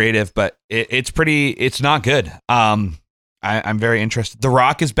of creative, but it's not good. I'm very interested. The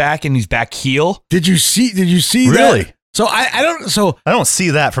Rock is back, and he's back heel. Did you see Really? that? So I don't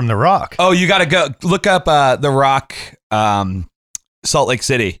see that from The Rock. Oh, you got to go look up The Rock, Salt Lake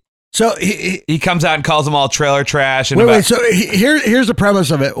City. So he comes out and calls them all trailer trash. And wait. So here's the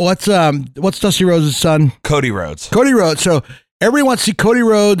premise of it. What's Dusty Rhodes' son? Cody Rhodes. So everybody wants to see Cody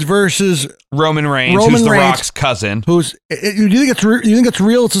Rhodes versus Roman Reigns, who's The Rock's cousin. You think it's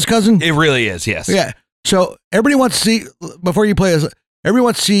real? It's his cousin. It really is. Yes. Yeah. So everybody wants to see, before you play this, everybody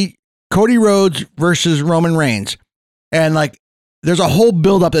wants to see Cody Rhodes versus Roman Reigns, and like there's a whole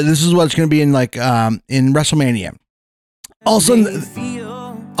build up that this is what it's going to be in like in WrestleMania. Also,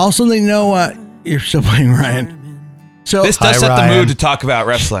 they know you're still playing Ryan. So this does set the mood to talk about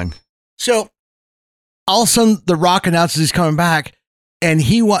wrestling. So all of a sudden, The Rock announces he's coming back, and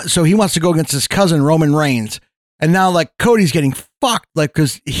he wants to go against his cousin Roman Reigns, and now like Cody's getting fucked, like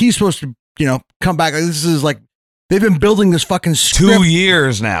because he's supposed to come back. Like, this is like they've been building this fucking script 2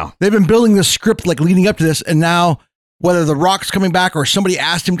 years now. They've been building this script like leading up to this, and now whether The Rock's coming back or somebody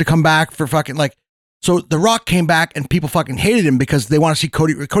asked him to come back for fucking like. So The Rock came back and people fucking hated him because they want to see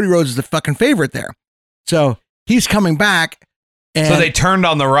Cody Rhodes is the fucking favorite there. So he's coming back. And so they turned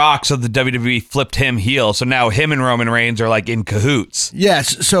on The Rock, so the WWE flipped him heel. So now him and Roman Reigns are like in cahoots.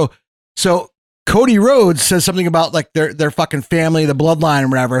 Yes. So Cody Rhodes says something about like their fucking family, the bloodline or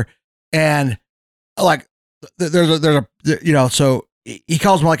whatever. And like there's a so he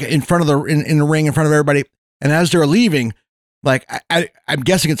calls him like in front of in the ring in front of everybody. And as they're leaving, like I'm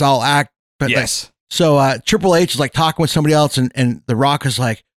guessing it's all act, but yes. Like, so Triple H is like talking with somebody else, and The Rock is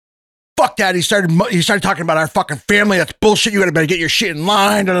like, "Fuck that!" He started talking about our fucking family. That's bullshit. You gotta better get your shit in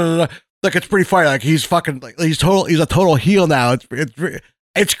line. Da, da, da. Like it's pretty funny. Like he's fucking like he's a total heel now.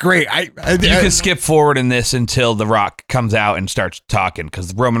 It's great. You can skip forward in this until The Rock comes out and starts talking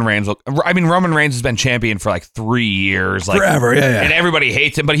because Roman Reigns has been champion for like 3 years, like forever. Yeah. And everybody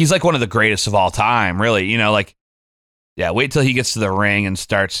hates him, but he's like one of the greatest of all time. Really, like wait till he gets to the ring and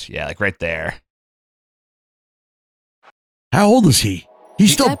starts. Yeah, like right there. How old is he?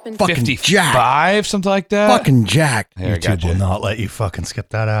 He's still fucking 55, jacked. Something like that. Fucking jacked. YouTube will not let you fucking skip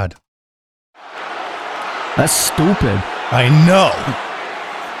that ad. That's stupid. I know.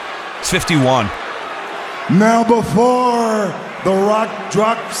 It's 51. Now before The Rock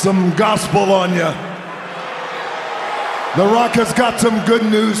drops some gospel on you, The Rock has got some good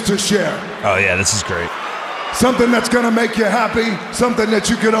news to share. Oh yeah, this is great. Something that's gonna make you happy, something that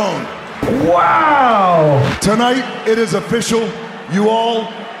you could own. Wow! Tonight, it is official. You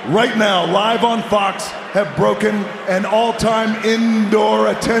all, right now, live on Fox, have broken an all-time indoor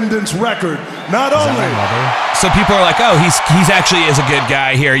attendance record. Not only... So people are like, oh, he's actually is a good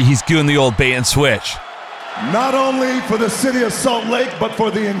guy here. He's doing the old bait and switch. Not only for the city of Salt Lake, but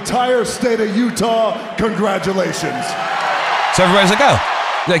for the entire state of Utah, congratulations. So everybody's like, oh,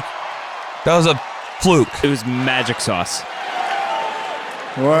 like, that was a fluke. It was magic sauce.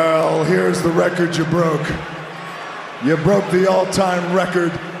 Well, here's the record you broke. You broke the all-time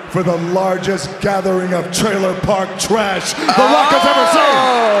record for the largest gathering of trailer park trash The Rock has ever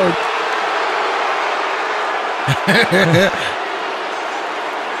seen.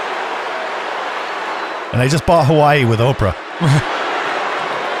 And I just bought Hawaii with Oprah.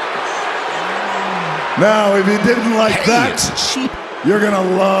 Now, if you didn't like that, you're going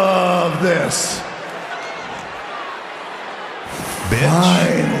to love this. Bitch.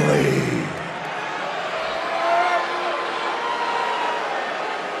 Finally.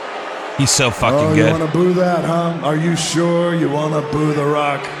 He's so fucking good. You want to boo that, huh? Are you sure you want to boo The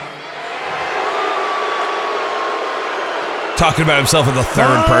Rock? Talking about himself in the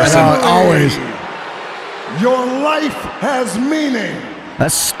third person. Always. Your life has meaning.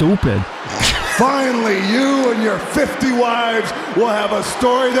 That's stupid. Finally, you and your 50 wives will have a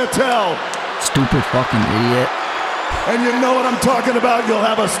story to tell. Stupid fucking idiot. And you know what I'm talking about? You'll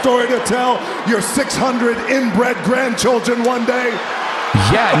have a story to tell your 600 inbred grandchildren one day.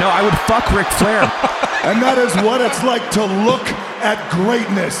 Yeah, no, I would fuck Ric Flair. And that is what it's like to look at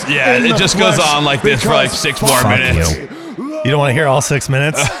greatness. Yeah, it just goes on like this for like 6 more minutes. You don't want to hear all 6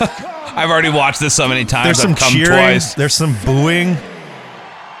 minutes? I've already watched this so many times. There's some I've come cheering. Twice. There's some booing.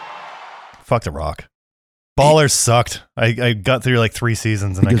 Fuck The Rock. Ballers sucked. I got through like 3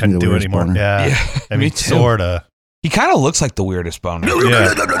 seasons and I couldn't do it anymore. Yeah. I mean, sorta. He kind of looks like the weirdest boner.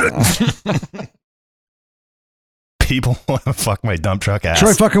 Yeah. People want to fuck my dump truck ass.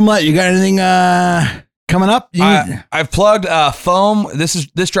 Troy fucking what? You got anything coming up? I've plugged Foam.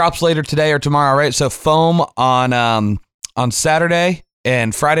 This drops later today or tomorrow, right? So Foam on Saturday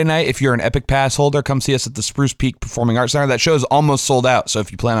and Friday night. If you're an Epic Pass holder, come see us at the Spruce Peak Performing Arts Center. That show's almost sold out. So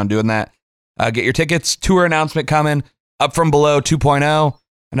if you plan on doing that, get your tickets. Tour announcement coming. Up From Below 2.0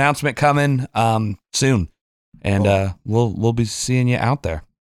 announcement coming soon, and we'll be seeing you out there.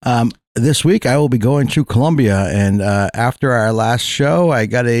 This week I will be going to Colombia, and after our last show, I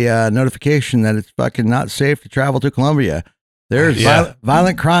got a notification that it's fucking not safe to travel to Colombia. There's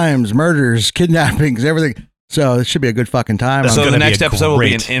violent crimes, murders, kidnappings, everything. So it should be a good fucking time. So the next episode will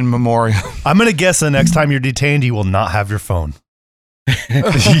be an in memoriam. I'm going to guess the next time you're detained, you will not have your phone.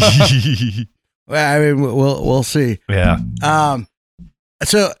 Well, I mean, we'll see. Yeah.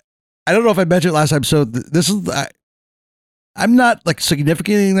 So I don't know if I mentioned it last time. So this is, I'm not like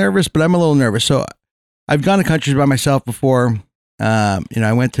significantly nervous, but I'm a little nervous. So I've gone to countries by myself before.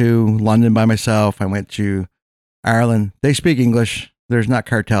 I went to London by myself. I went to Ireland. They speak English. There's not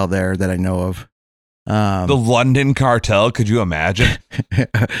cartel there that I know of. The London cartel. Could you imagine?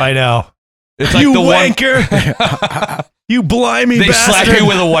 I know. It's like you the wanker. You blimey they bastard. slap you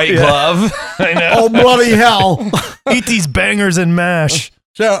with a white glove. I know. Oh, bloody hell. Eat these bangers and mash.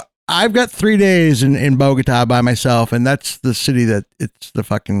 So I've got 3 days in Bogota by myself, and that's the city that's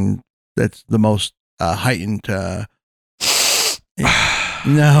the most heightened. No,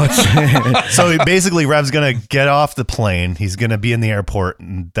 it's so basically Rev's gonna get off the plane. He's gonna be in the airport,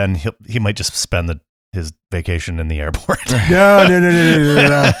 and then he might just spend his vacation in the airport. No.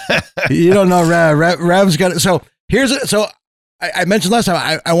 You don't know Rev. Rev's got it. So I mentioned last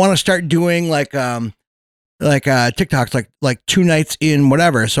time I want to start doing like TikToks like 2 nights in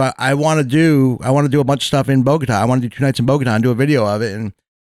whatever. So I want to do a bunch of stuff in Bogota. I want to do 2 nights in Bogota and do a video of it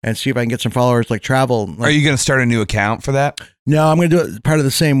and see if I can get some followers, like travel. Like, are you going to start a new account for that? No, I'm going to do it part of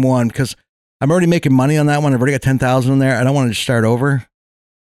the same one because I'm already making money on that one. I've already got 10,000 in there. I don't want to just start over.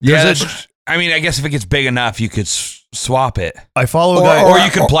 Yeah. I mean, I guess if it gets big enough, you could swap it. I follow a guy. Or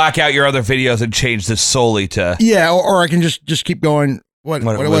you could black out your other videos and change this solely to. Yeah. Or I can just keep going. What it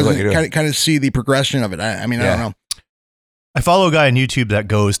was, kind of see the progression of it. I don't know. I follow a guy on YouTube that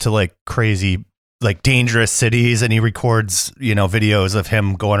goes to like crazy, like dangerous cities, and he records, videos of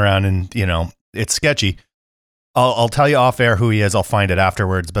him going around, and it's sketchy. I'll tell you off air who he is. I'll find it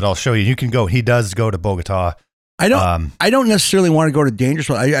afterwards, but I'll show you. You can go. He does go to Bogota. I don't necessarily want to go to dangerous.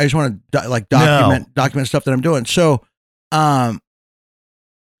 I just want to document stuff that I'm doing. So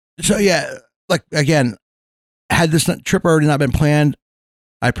yeah, like again, had this trip already not been planned,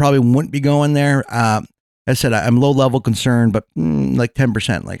 I probably wouldn't be going there. As I said, I'm low level concerned, but like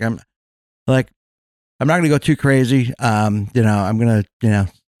 10%. Like I'm not going to go too crazy. I'm going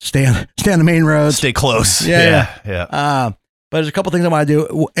to stay on the main road, stay close. Yeah. But there's a couple things I want to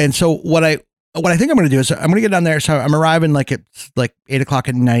do, and so what I think I'm going to do is I'm going to get down there. So I'm arriving like it's like 8:00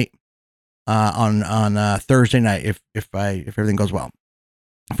 at night on Thursday night if everything goes well.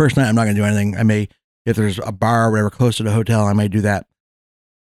 First night I'm not going to do anything. I may, if there's a bar or whatever close to the hotel, I may do that.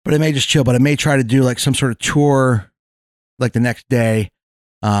 But I may just chill. But I may try to do like some sort of tour, like the next day.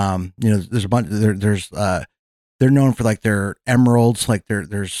 There's a bunch. They're known for like their emeralds. Like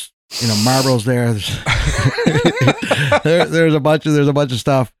there's marbles there. There's a bunch of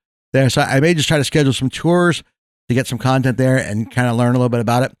stuff there. So I may just try to schedule some tours to get some content there and kind of learn a little bit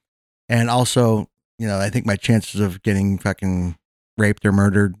about it. And also, I think my chances of getting fucking raped or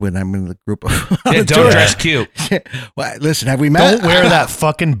murdered when I'm in the group of don't dress cute. Well, listen, have we met? Don't wear that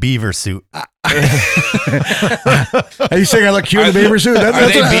fucking beaver suit. Are you saying I look cute in a beaver suit? Are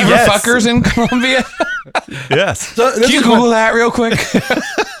they beaver fuckers in Colombia? Yes. So can you Google that real quick?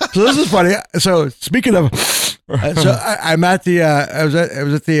 So this is funny. So speaking of, I'm at the I was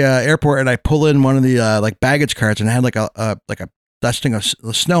at the airport, and I pull in one of the like baggage carts, and I had like a dusting of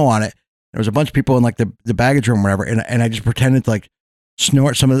snow on it. There was a bunch of people in like the baggage room, or whatever, and I just pretended to like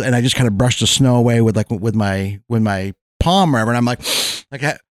snort some of it, and I just kind of brushed the snow away with my palm, or whatever. And I'm like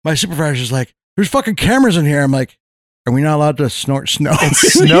my supervisor's like, "There's fucking cameras in here." I'm like, "Are we not allowed to snort snow?"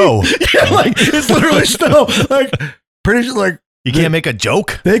 It's snow. Yeah, like it's literally snow. Like pretty like. You can't make a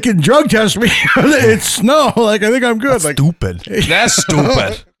joke. They can drug test me. It's snow. Like I think I'm good. That's like stupid. That's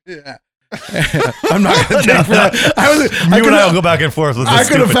stupid. Yeah. I'm not going to take for that. You and I will go back and forth with this. I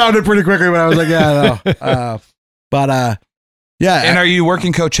could have found it pretty quickly, but I was like, yeah, no. Yeah. And are you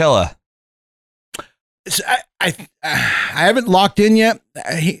working Coachella? I haven't locked in yet.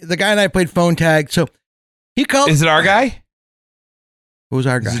 The guy and I played phone tag, so he called. Is it our guy? Who's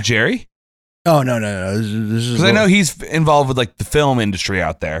our guy? Is it Jerry? Oh no. This is because I know he's involved with like the film industry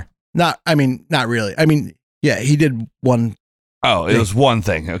out there. Not really. I mean, yeah, he did one. Oh, it was one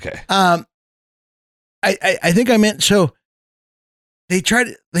thing. Okay. I think I meant so. He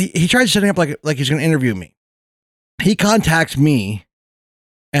tried setting up like he's going to interview me. He contacts me,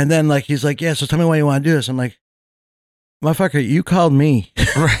 and then like he's like, yeah. So tell me why you want to do this. I'm like, motherfucker, you called me.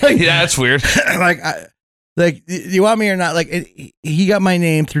 Right. Yeah, that's weird. Like Like, you want me or not? Like, he got my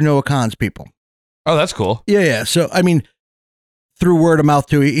name through Noah Khan's people. Oh, that's cool. Yeah. So, I mean, through word of mouth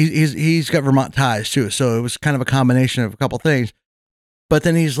too. He's got Vermont ties too. So it was kind of a combination of a couple things. But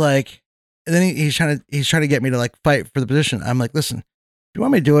then he's like, and then he's trying to get me to like fight for the position. I'm like, listen, if you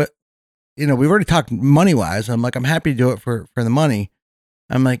want me to do it, you know, we've already talked money wise. I'm like, I'm happy to do it for the money.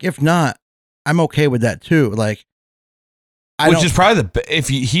 I'm like, if not, I'm okay with that too. Like, which is probably if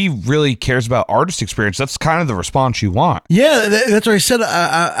he really cares about artist experience, that's kind of the response you want. Yeah, that's what I said.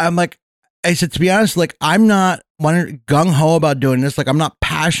 I'm like, I said, to be honest, like, I'm not gung ho about doing this. Like, I'm not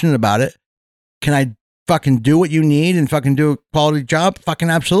passionate about it. Can I fucking do what you need and fucking do a quality job? Fucking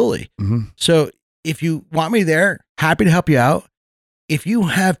absolutely. Mm-hmm. So if you want me there, happy to help you out. If you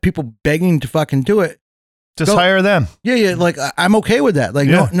have people begging to fucking do it, just hire them. Yeah. Like, I'm okay with that. Like,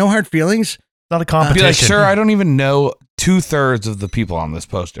 no hard feelings. Not a competition. Be like, sir, I don't even know 2/3 of the people on this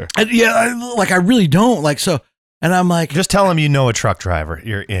poster. I really don't. Like, so, and I'm like, just tell them you know a truck driver.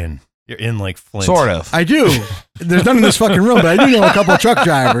 You're in like Flint. Sort of. I do. There's none in this fucking room, but I do know a couple of truck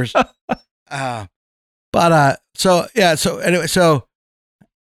drivers. So anyway, so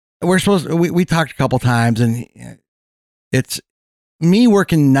we're supposed to, we talked a couple times, and it's me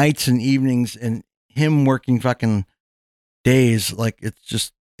working nights and evenings and him working fucking days. Like,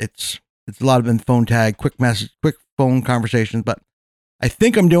 it's a lot of phone tag, quick phone conversations, but I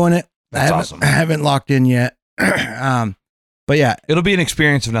think I'm doing it. That's awesome. I haven't locked in yet. But yeah, it'll be an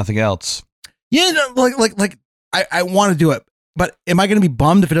experience if nothing else. Yeah. Like I want to do it, but am I going to be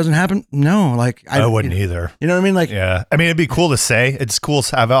bummed if it doesn't happen? No. Like, I wouldn't either. You know what I mean? Like, yeah, I mean, it'd be cool to say. It's cool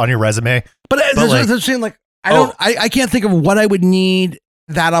to have it on your resume. But I'm saying, like, I can't think of what I would need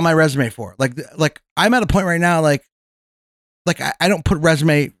that on my resume for. Like I'm at a point right now, like I don't put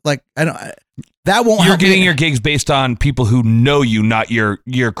resume, like, I don't, that won't. You're getting your gigs based on people who know you, not your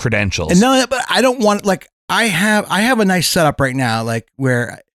credentials. And no, but I don't want, like, I have a nice setup right now, like,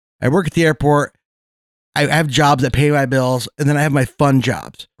 where I work at the airport. I have jobs that pay my bills, and then I have my fun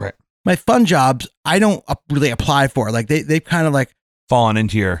jobs. Right. My fun jobs, I don't really apply for. Like, they've kind of like fallen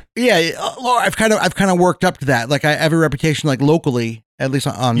into your. Yeah, I've kind of worked up to that. Like, I have a reputation, like, locally, at least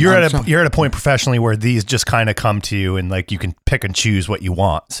on. You're at a point professionally where these just kind of come to you, and like you can pick and choose what you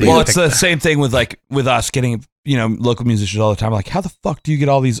want. So it's the same thing with us getting, you know, local musicians all the time. Like, how the fuck do you get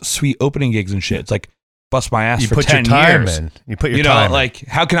all these sweet opening gigs and shit? It's like, bust my ass for 10 years. You put your time in. Like,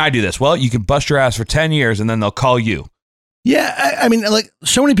 how can I do this? Well, you can bust your ass for 10 years and then they'll call you. Yeah. I mean, like,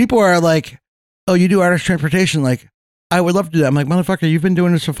 so many people are like, oh, you do artist transportation. Like, I would love to do that. I'm like, motherfucker, you've been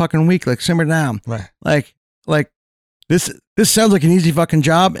doing this for a fucking week. Like, simmer down. Right. Like this sounds like an easy fucking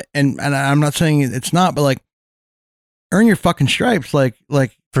job. And I'm not saying it's not, but like, earn your fucking stripes. Like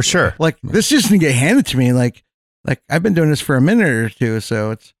for sure. Like, this just didn't get handed to me. Like I've been doing this for a minute or two.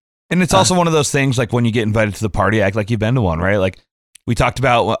 So and it's also one of those things, like, when you get invited to the party, act like you've been to one, right? Like, we talked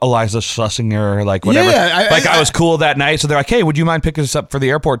about Eliza Schlesinger, like, whatever. Yeah, I was cool that night. So they're like, hey, would you mind picking us up for the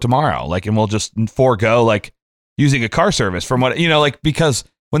airport tomorrow? Like, and we'll just forego, like, using a car service from what, you know, like, because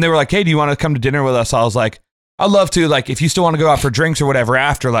when they were like, hey, do you want to come to dinner with us? I was like, I'd love to. Like, if you still want to go out for drinks or whatever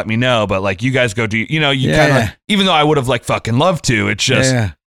after, let me know. But, like, you guys go do, you know, you kind of, like, even though I would have, like, fucking loved to, it's just,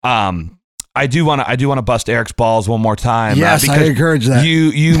 I do want to bust Eric's balls one more time. Yes, I encourage that.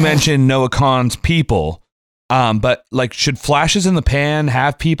 You mentioned Noah Khan's people, but, like, should Flashes in the Pan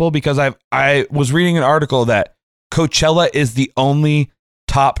have people? Because I was reading an article that Coachella is the only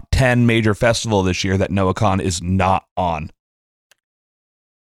top 10 major festival this year that Noah Khan is not on.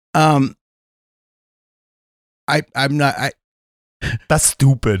 I'm not. That's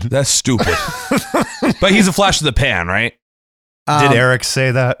stupid. That's stupid. But he's a flash in the pan, right? Did Eric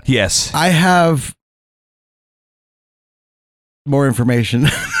say that? Yes. I have more information.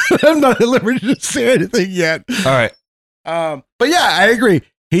 I'm not at liberty to say anything yet. All right. But yeah, I agree.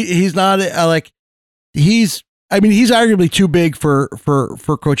 He's not he's arguably too big for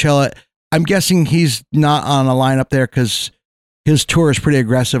Coachella. I'm guessing he's not on a lineup there because his tour is pretty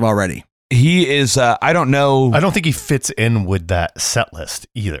aggressive already. He is, I don't know. I don't think he fits in with that set list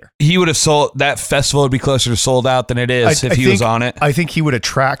either. He would have sold, that festival would be closer to sold out than it is if he was on it. I think he would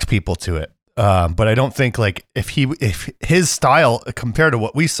attract people to it. But I don't think, like, if his style compared to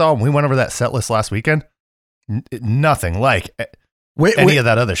what we saw when we went over that set list last weekend, nothing like any of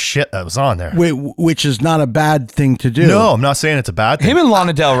that other shit that was on there. Which is not a bad thing to do. No, I'm not saying it's a bad thing. Him and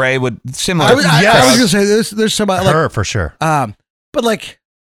Lana Del Rey would similar. I was going to say there's somebody like her for sure. But like,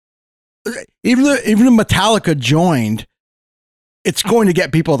 even if Metallica joined, it's going to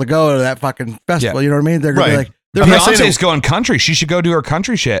get people to go to that fucking festival. Yeah. You know what I mean? They're going to be like, Beyonce's going country. She should go do her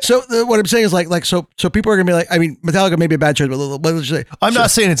country shit. So what I'm saying is so people are gonna be like, I mean, Metallica may be a bad choice, but what would you say? I'm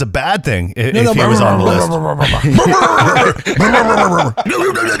not saying it's a bad thing if he was on the list.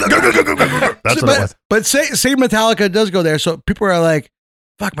 That's what it was. But say Metallica does go there, so people are like,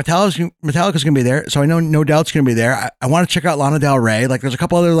 fuck, Metallica's gonna be there, so I know No Doubt's gonna be there. I want to check out Lana Del Rey. Like, there's a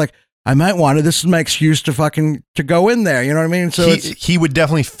couple other like I might want to. This is my excuse to go in there. You know what I mean? So he would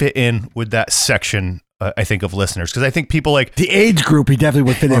definitely fit in with that section. I think of listeners, because I think people like the age group, he definitely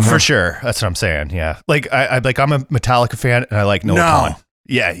would fit in for sure. That's what I'm saying. Yeah, like I'm a Metallica fan, and I like Noah Kahan.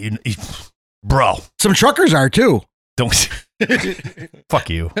 Yeah, you, bro. Some truckers are too. Don't fuck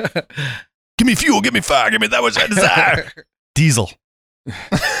you. Give me fuel. Give me fire. Give me that which I desire. Diesel.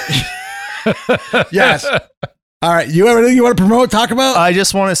 Yes. All right. You have anything you want to promote? Talk about? I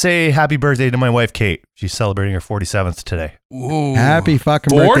just want to say happy birthday to my wife, Kate. She's celebrating her 47th today. Ooh. Happy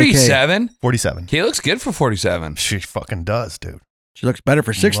fucking birthday, 47? 47. He looks good for 47. She fucking does, dude. She looks better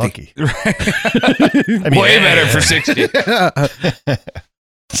for 60. Lucky. I mean, way better for 60.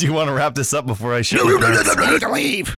 Do you want to wrap this up before I show you? I need to leave.